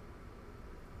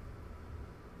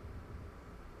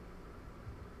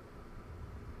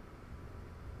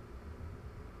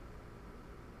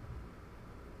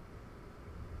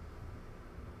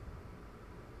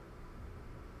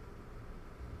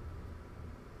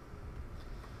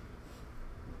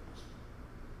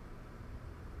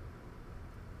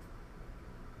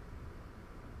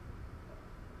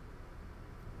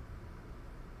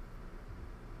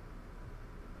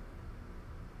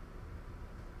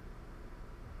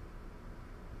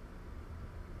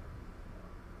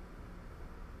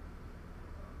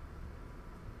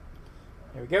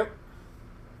 There we go.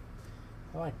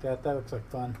 I like that. That looks like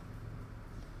fun.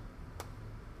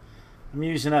 I'm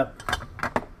using up.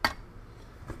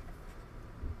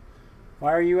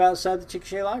 Why are you outside the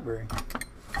Chick-fil-A library?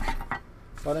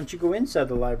 Why don't you go inside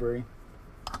the library?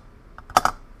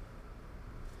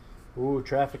 Ooh,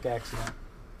 traffic accident.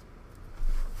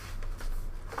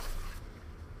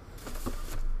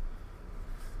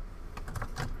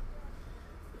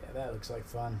 Yeah, that looks like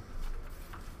fun.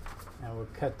 And we'll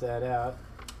cut that out.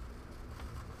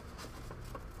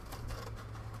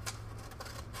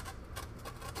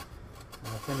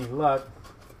 And with any luck,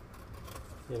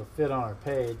 it'll fit on our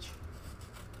page,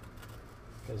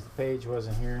 because the page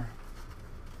wasn't here.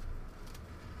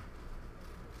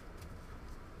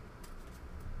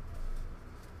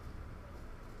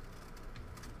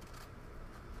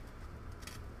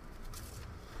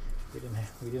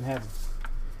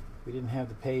 We didn't have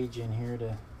the page in here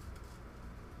to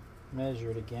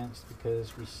measure it against,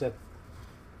 because we set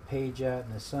the page out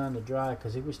in the sun to dry,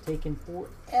 because it was taking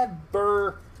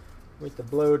forever with the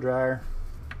blow dryer.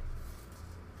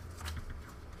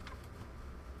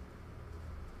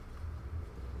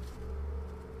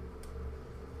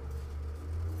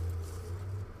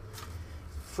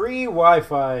 Free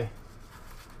Wi-Fi.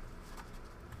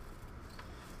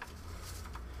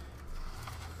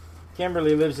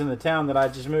 Kimberly lives in the town that I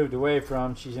just moved away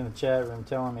from. She's in the chat room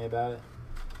telling me about it.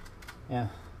 And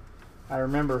I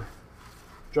remember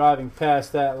driving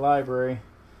past that library.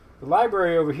 The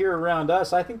library over here around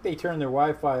us, I think they turn their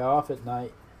Wi-Fi off at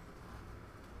night.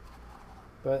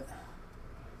 But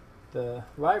the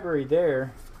library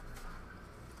there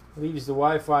leaves the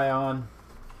Wi-Fi on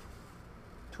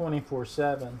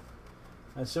 24/7.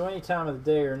 And so any time of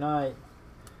the day or night,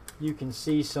 you can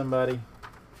see somebody.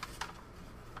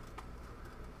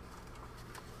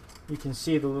 You can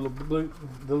see the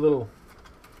little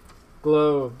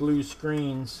glow of blue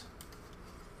screens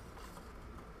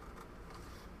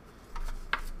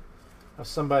of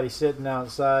somebody sitting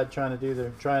outside trying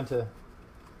to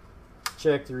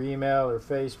check their email or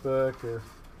Facebook or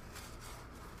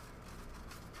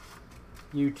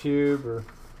YouTube or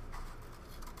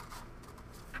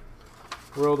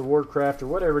World of Warcraft or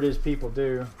whatever it is people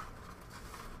do.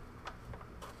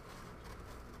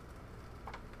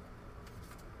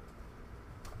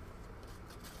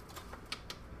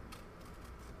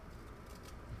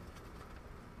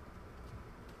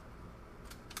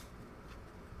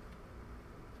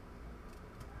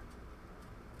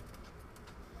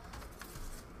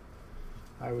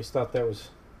 I always thought that was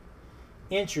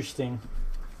interesting,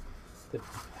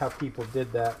 how people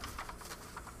did that.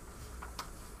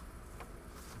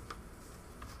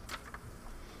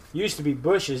 Used to be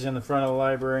bushes in the front of the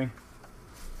library,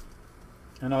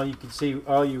 and all you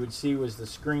would see was the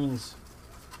screens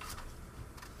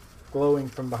glowing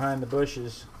from behind the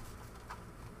bushes.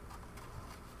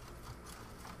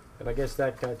 But I guess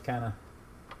that got kind of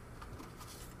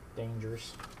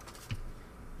dangerous,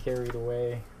 carried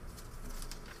away.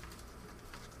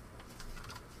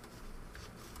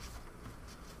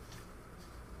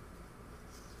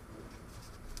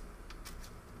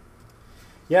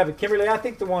 Yeah, but Kimberly, I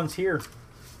think the ones here,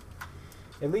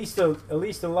 at least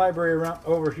the library around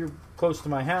over here close to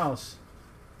my house,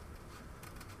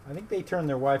 I think they turn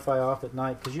their Wi-Fi off at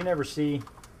night, because you never see.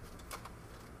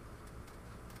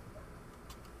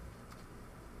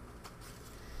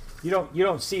 You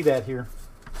don't see that here.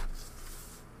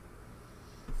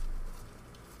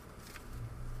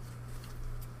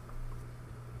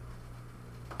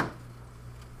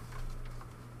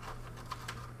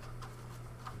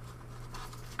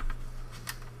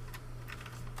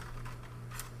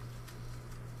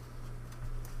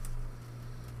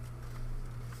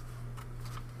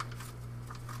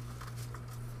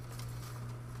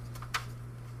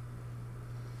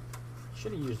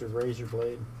 Should have used a razor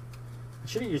blade. I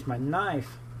should have used my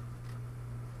knife.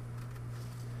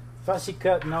 Fussy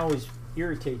cutting always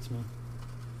irritates me.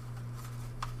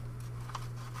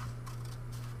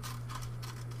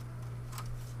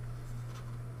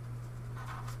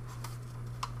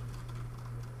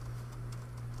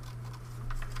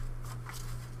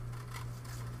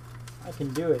 I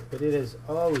can do it, but it has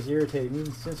always irritated me,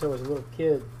 even since I was a little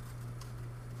kid.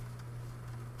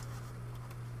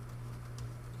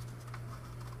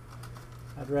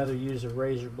 I'd rather use a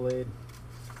razor blade.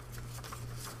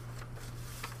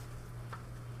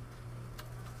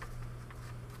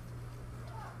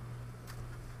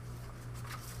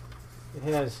 It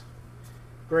has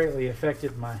greatly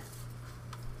affected my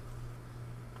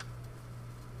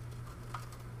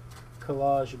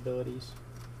collage abilities.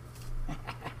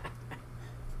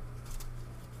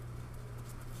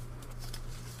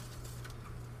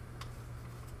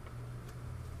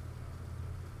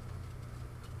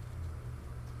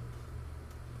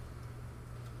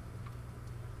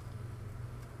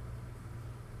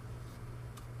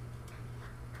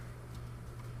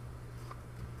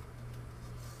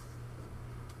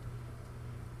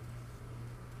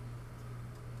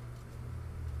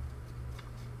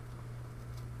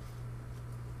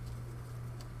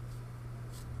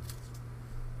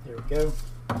 There we go.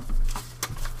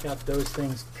 Got those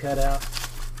things cut out.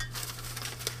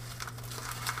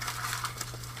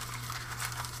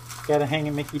 Got a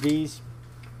hanging Mickey D's.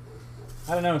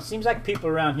 I don't know. It seems like people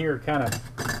around here are kind of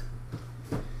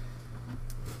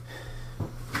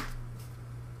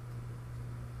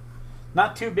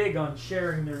not too big on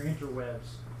sharing their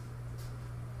interwebs.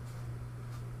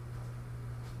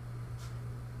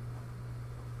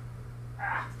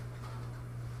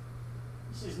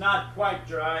 This is not quite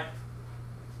dry,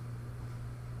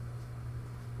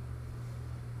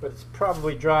 but it's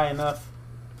probably dry enough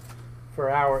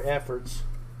for our efforts.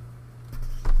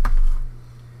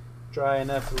 Dry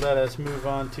enough to let us move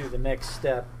on to the next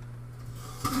step.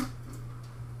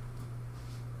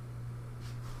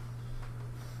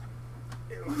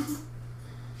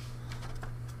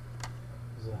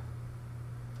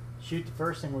 Shoot, the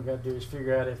first thing we're going to do is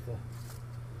figure out if the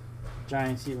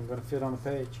giant's even going to fit on the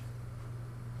page.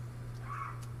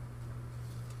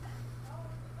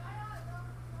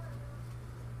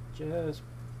 Just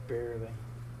barely.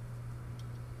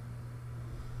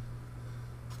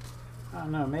 I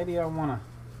don't know, maybe I want to...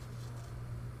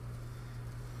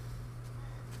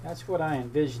 That's what I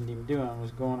envisioned him doing,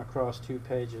 was going across 2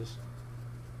 pages.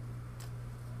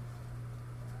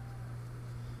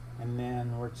 And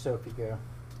then, where'd Sophie go?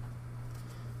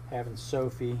 Having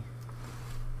Sophie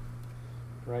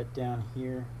right down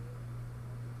here.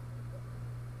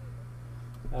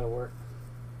 That'll work.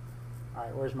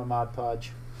 Alright, where's my Mod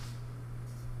Podge?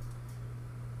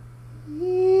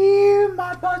 Yeah,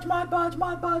 Mod Podge, Mod Podge,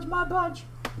 Mod Podge, Mod Podge.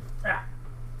 Ah.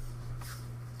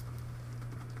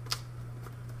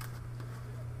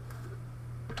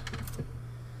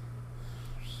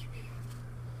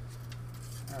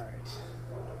 Alright.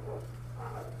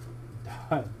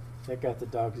 That got the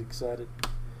dogs excited.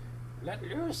 Let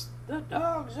loose the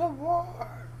dogs of war.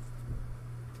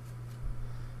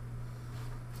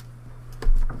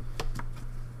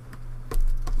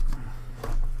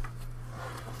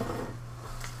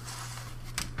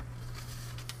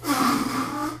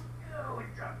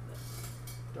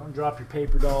 Don't drop your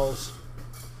paper dolls.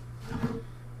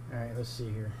 Alright, let's see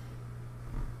here.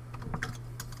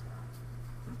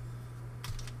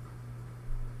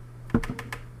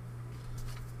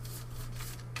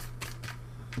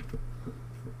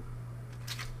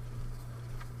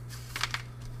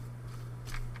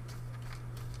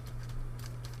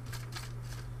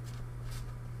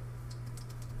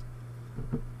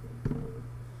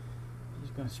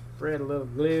 Spread a little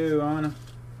glue on them.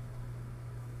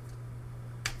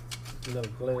 A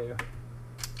little glue.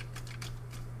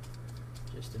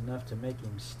 Just enough to make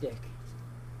him stick.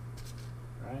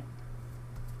 Right?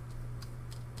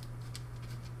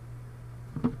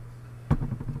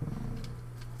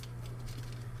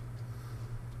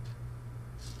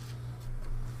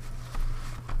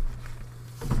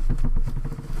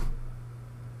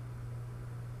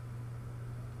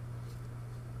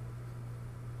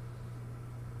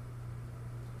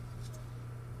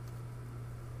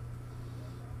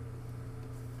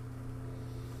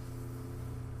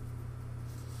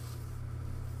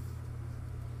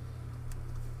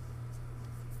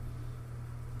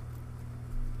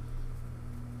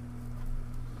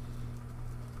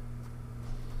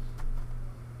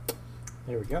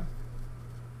 There we go.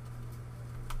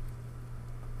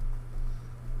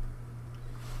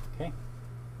 Okay.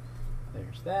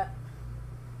 There's that.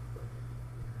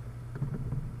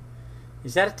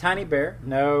 Is that a tiny bear?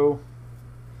 No.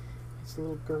 It's a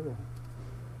little girl.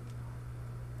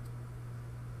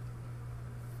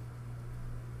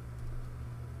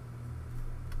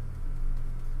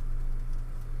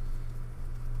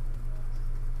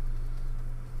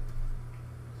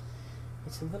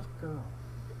 It's a little girl.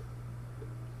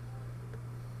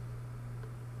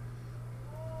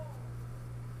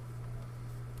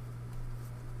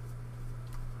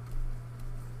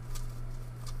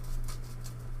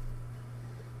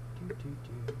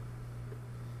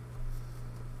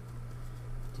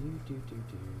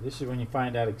 This is when you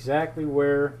find out exactly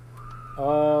where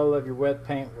all of your wet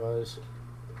paint was,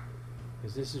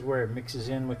 because this is where it mixes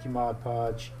in with your Mod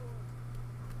Podge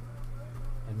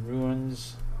and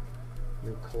ruins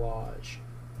your collage.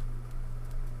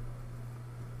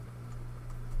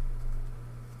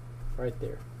 Right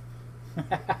there.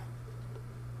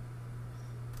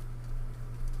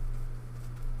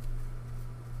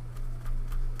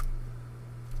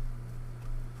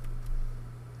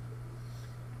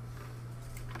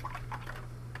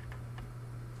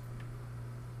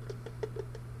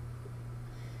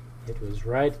 It was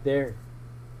right there.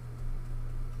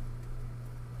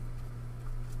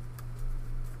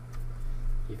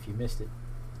 If you missed it.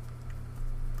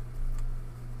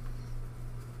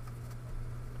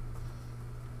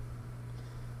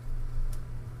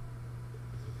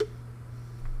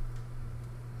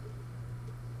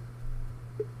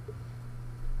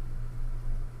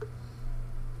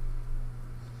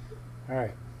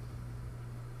 Alright.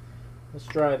 Let's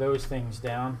dry those things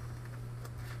down.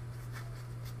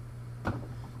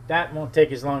 That won't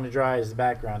take as long to dry as the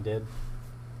background did.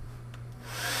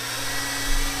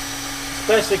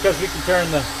 Especially because we can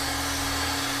turn the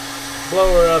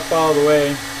blower up all the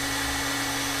way.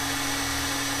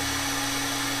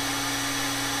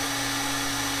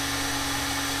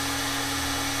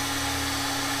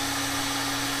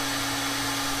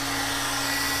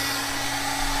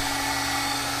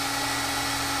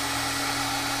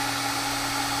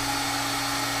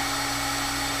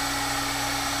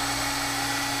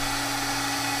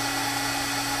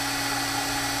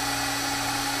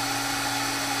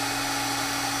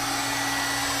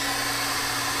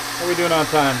 What are we doing on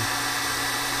time?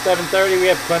 7:30, we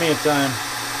have plenty of time.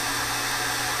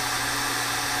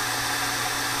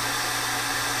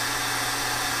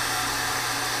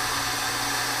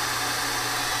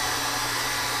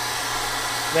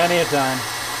 Plenty of time.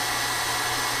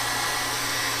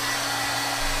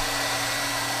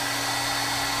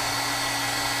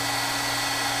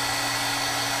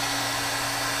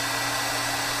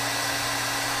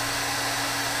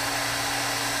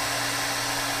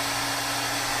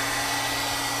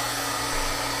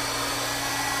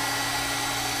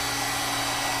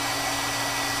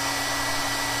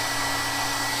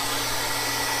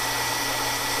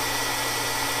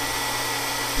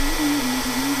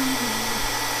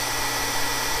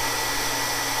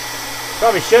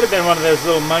 Probably should have been one of those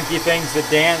little monkey things that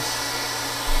dance.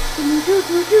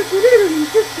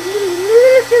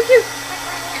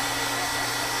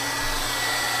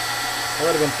 That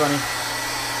would have been funny.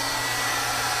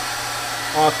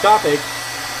 Off topic.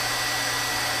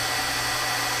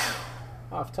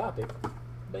 Off topic.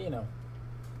 But you know,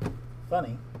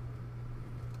 funny.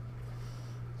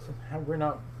 We're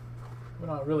not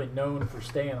really known for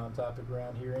staying on topic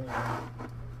around here anyway.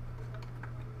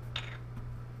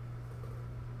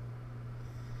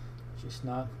 Just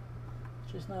not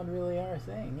really our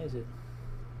thing, is it?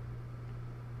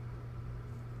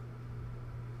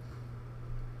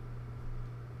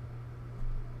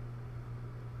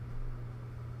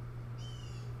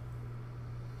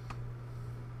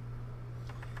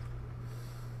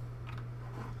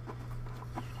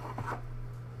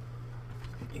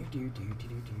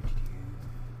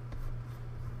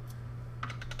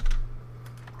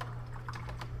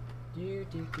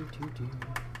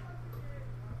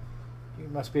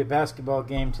 It must be a basketball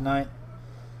game tonight.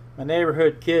 My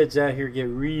neighborhood kids out here get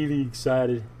really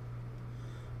excited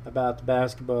about the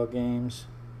basketball games.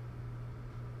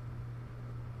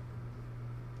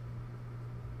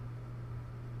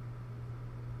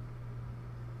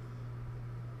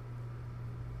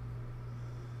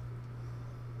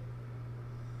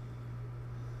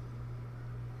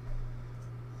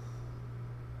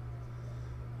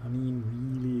 I mean,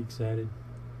 really excited.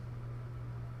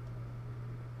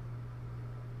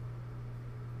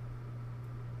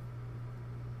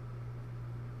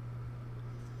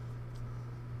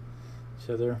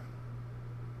 So they're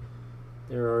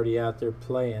already out there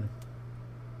playing,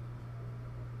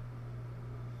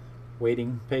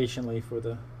 waiting patiently for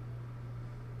the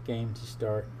game to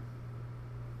start.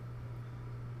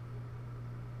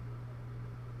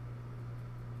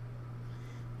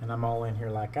 And I'm all in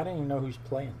here like, I don't even know who's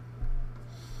playing.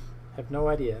 I have no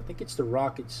idea. I think it's the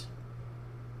Rockets,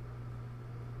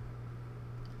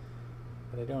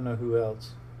 but I don't know who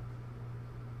else.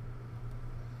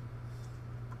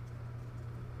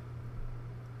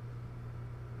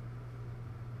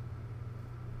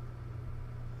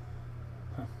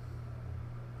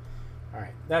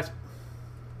 Alright, I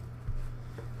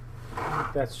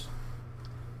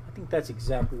think that's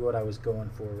exactly what I was going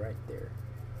for right there.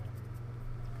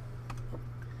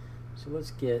 So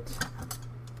let's get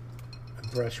a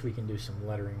brush we can do some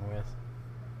lettering with.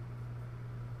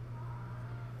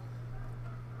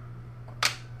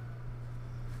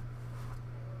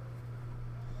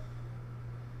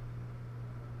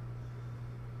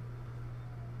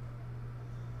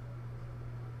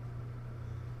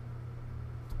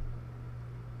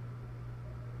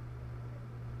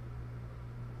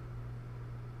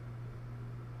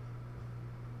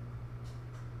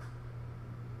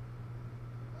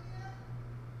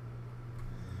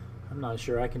 I'm not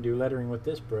sure I can do lettering with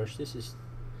this brush. This is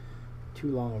too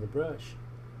long of a brush.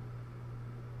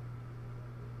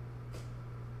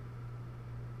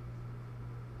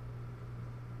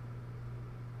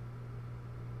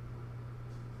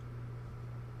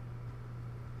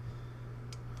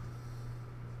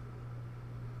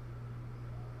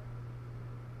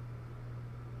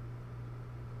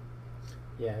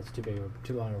 Yeah, it's too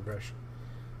long of a brush.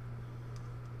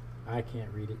 I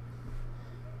can't read it.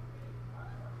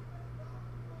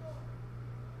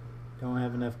 Don't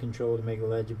have enough control to make it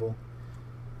legible.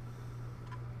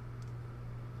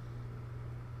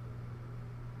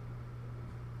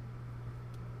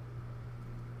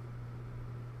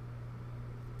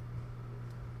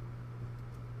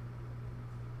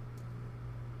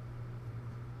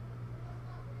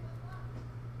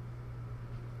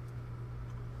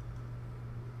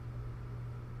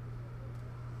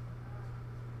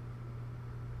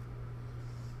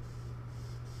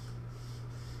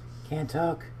 Can't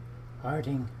talk.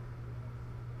 Farting.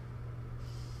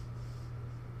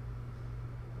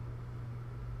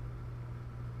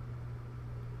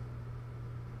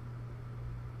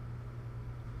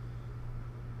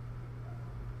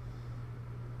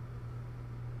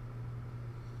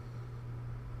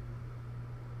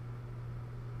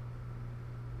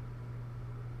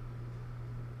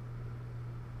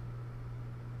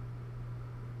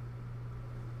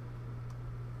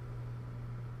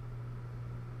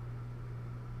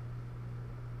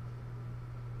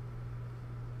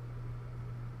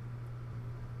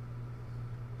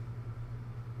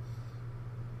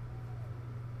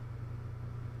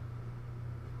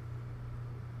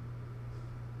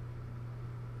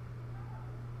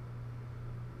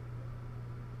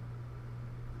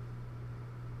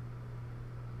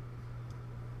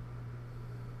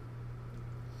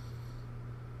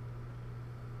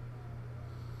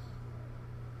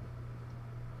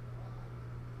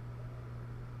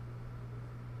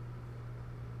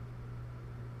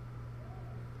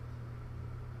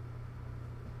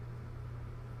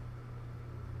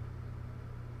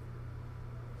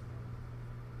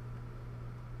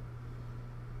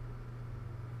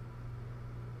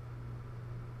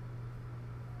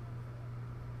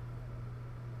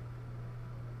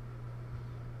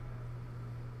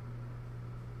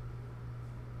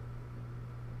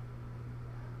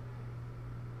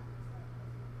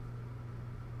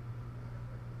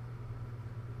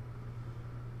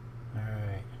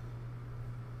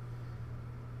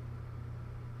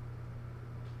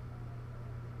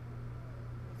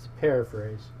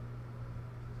 Paraphrase.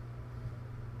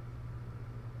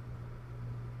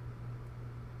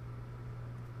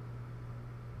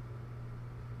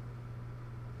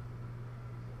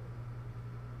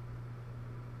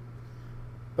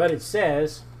 But it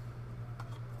says,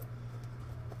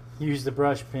 use the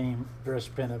brush pen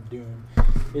of doom.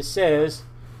 It says,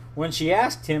 when she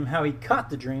asked him how he caught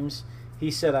the dreams,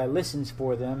 he said, I listens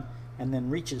for them and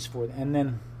then reaches for them. And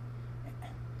then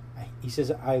he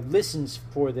says, I listens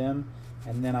for them,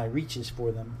 and then I reaches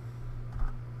for them.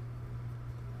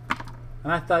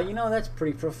 And I thought, you know, that's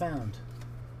pretty profound.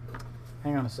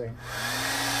 Hang on a second.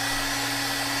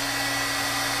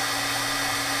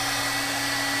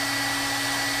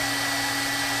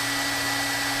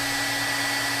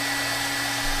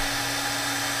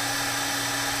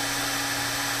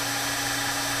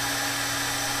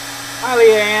 Hi,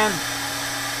 Leanne.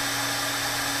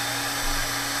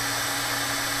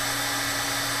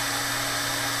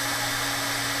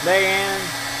 Leanne.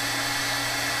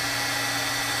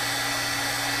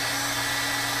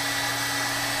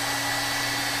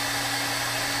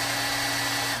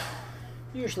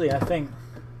 Usually I think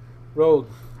Roald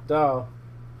Dahl,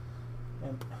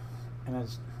 and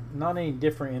it's not any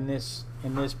different in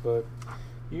this book.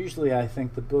 Usually I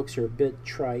think the books are a bit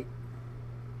trite.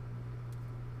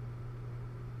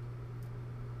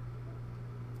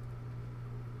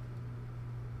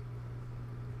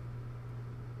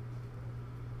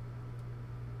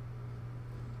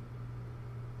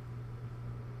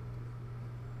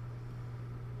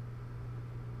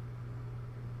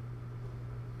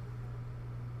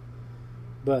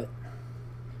 But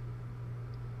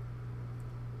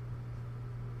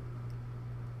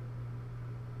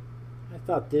I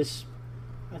thought this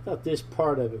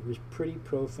part of it was pretty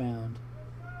profound.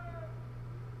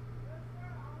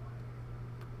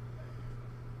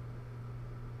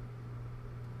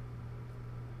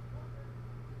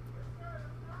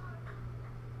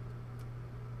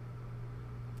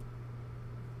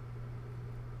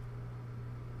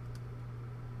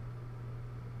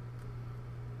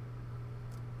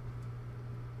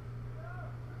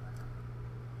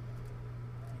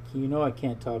 You know I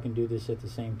can't talk and do this at the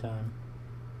same time.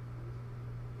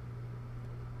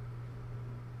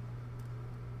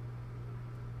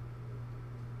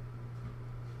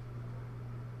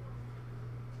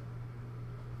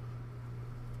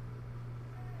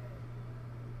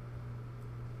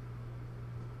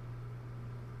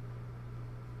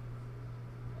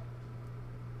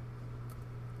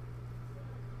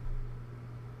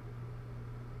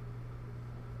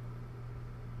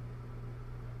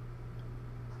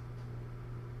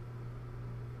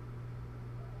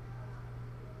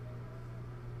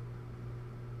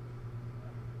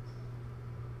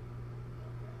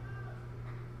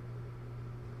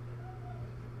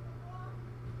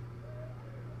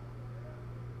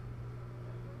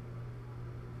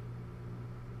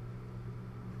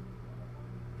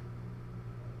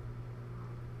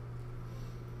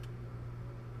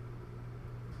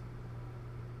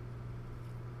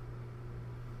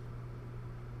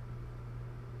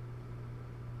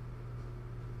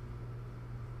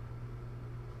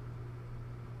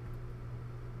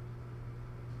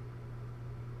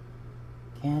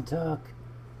 Can't talk.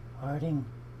 Harding.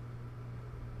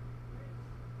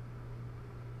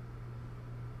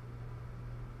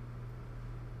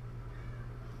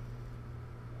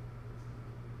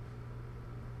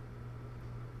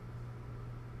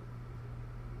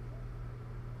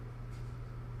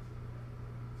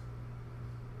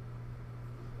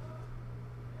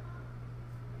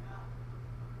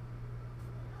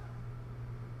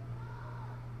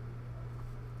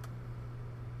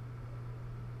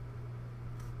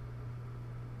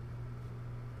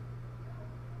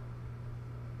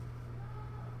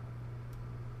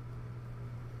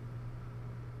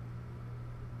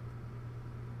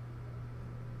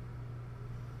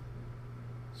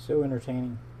 So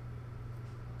entertaining.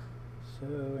 So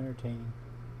entertaining.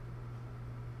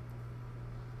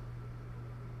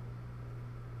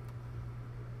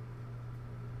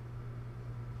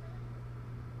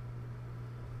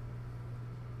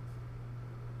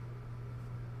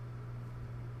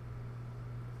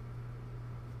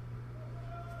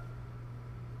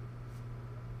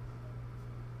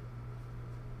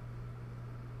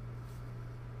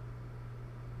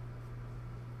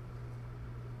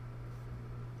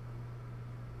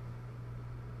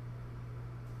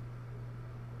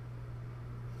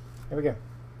 Here we go.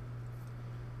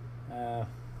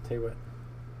 Tell you what.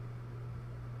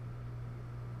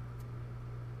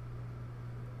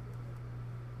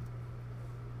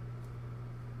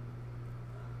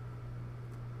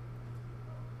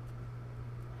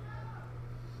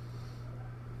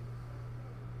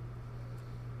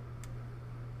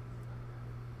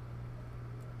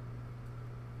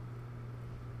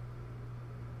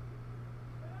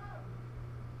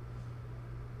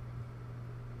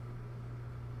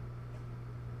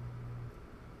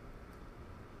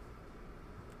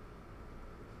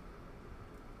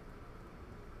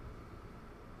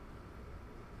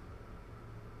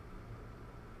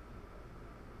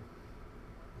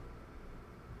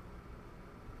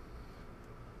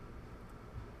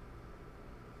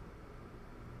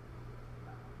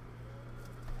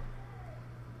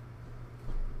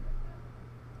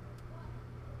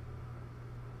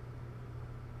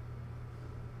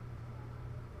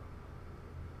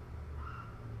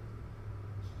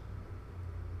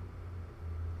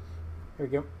 Here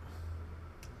we go.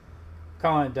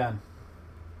 Calling it done.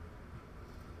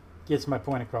 Gets my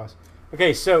point across.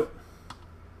 Okay, so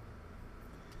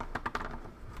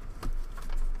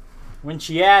when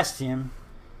she asked him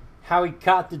how he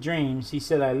caught the dreams, he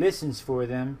said, I listens for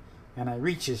them and I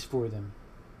reaches for them.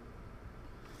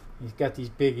 He's got these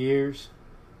big ears.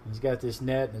 He's got this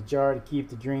net and a jar to keep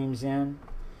the dreams in.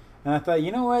 And I thought,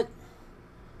 you know what?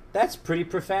 That's pretty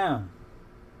profound.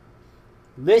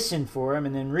 Listen for them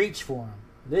and then reach for them.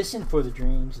 Listen for the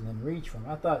dreams and then reach for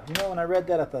them. I thought, you know, when I read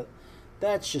that, I thought,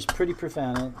 that's just pretty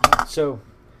profound. And so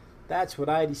that's what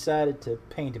I decided to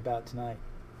paint about tonight.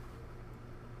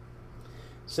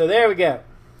 So there we go.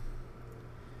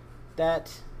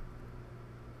 That's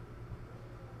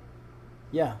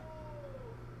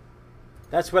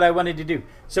what I wanted to do.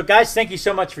 So guys, thank you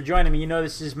so much for joining me. You know,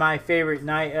 this is my favorite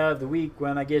night of the week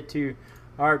when I get to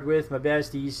art with my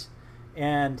besties.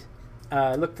 And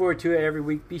look forward to it every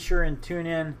week. Be sure and tune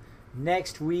in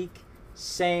next week.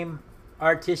 Same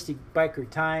Artistic Biker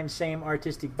time, same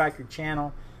Artistic Biker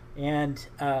channel. And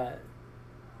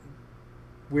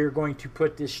we're going to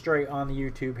put this straight on the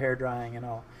YouTube, hair drying and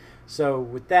all. So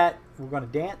with that, we're going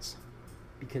to dance,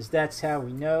 because that's how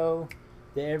we know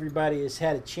that everybody has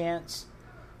had a chance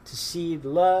to see the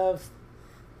love.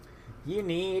 You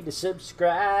need to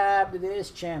subscribe to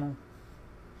this channel.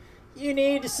 You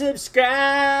need to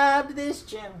subscribe to this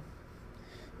channel.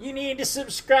 You need to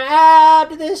subscribe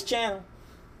to this channel.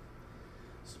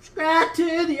 Subscribe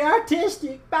to the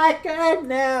Artistic Biker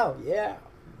now. Yeah.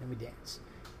 And we dance.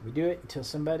 We do it until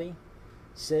somebody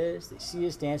says they see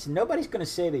us dancing. Nobody's going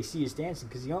to say they see us dancing,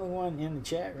 because the only one in the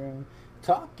chat room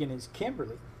talking is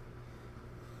Kimberly.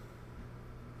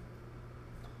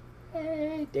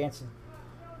 Hey, dancing.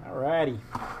 Alrighty.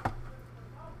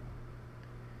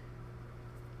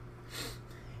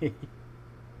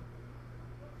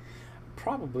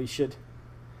 Probably should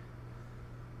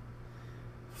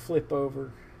flip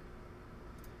over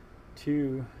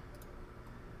to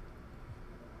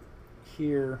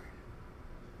here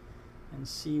and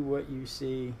see what you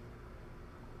see.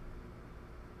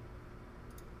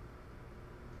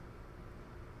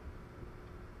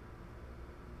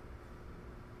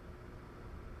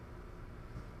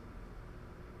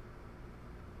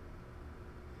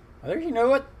 Well, you know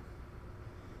what?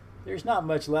 There's not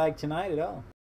much lag tonight at all.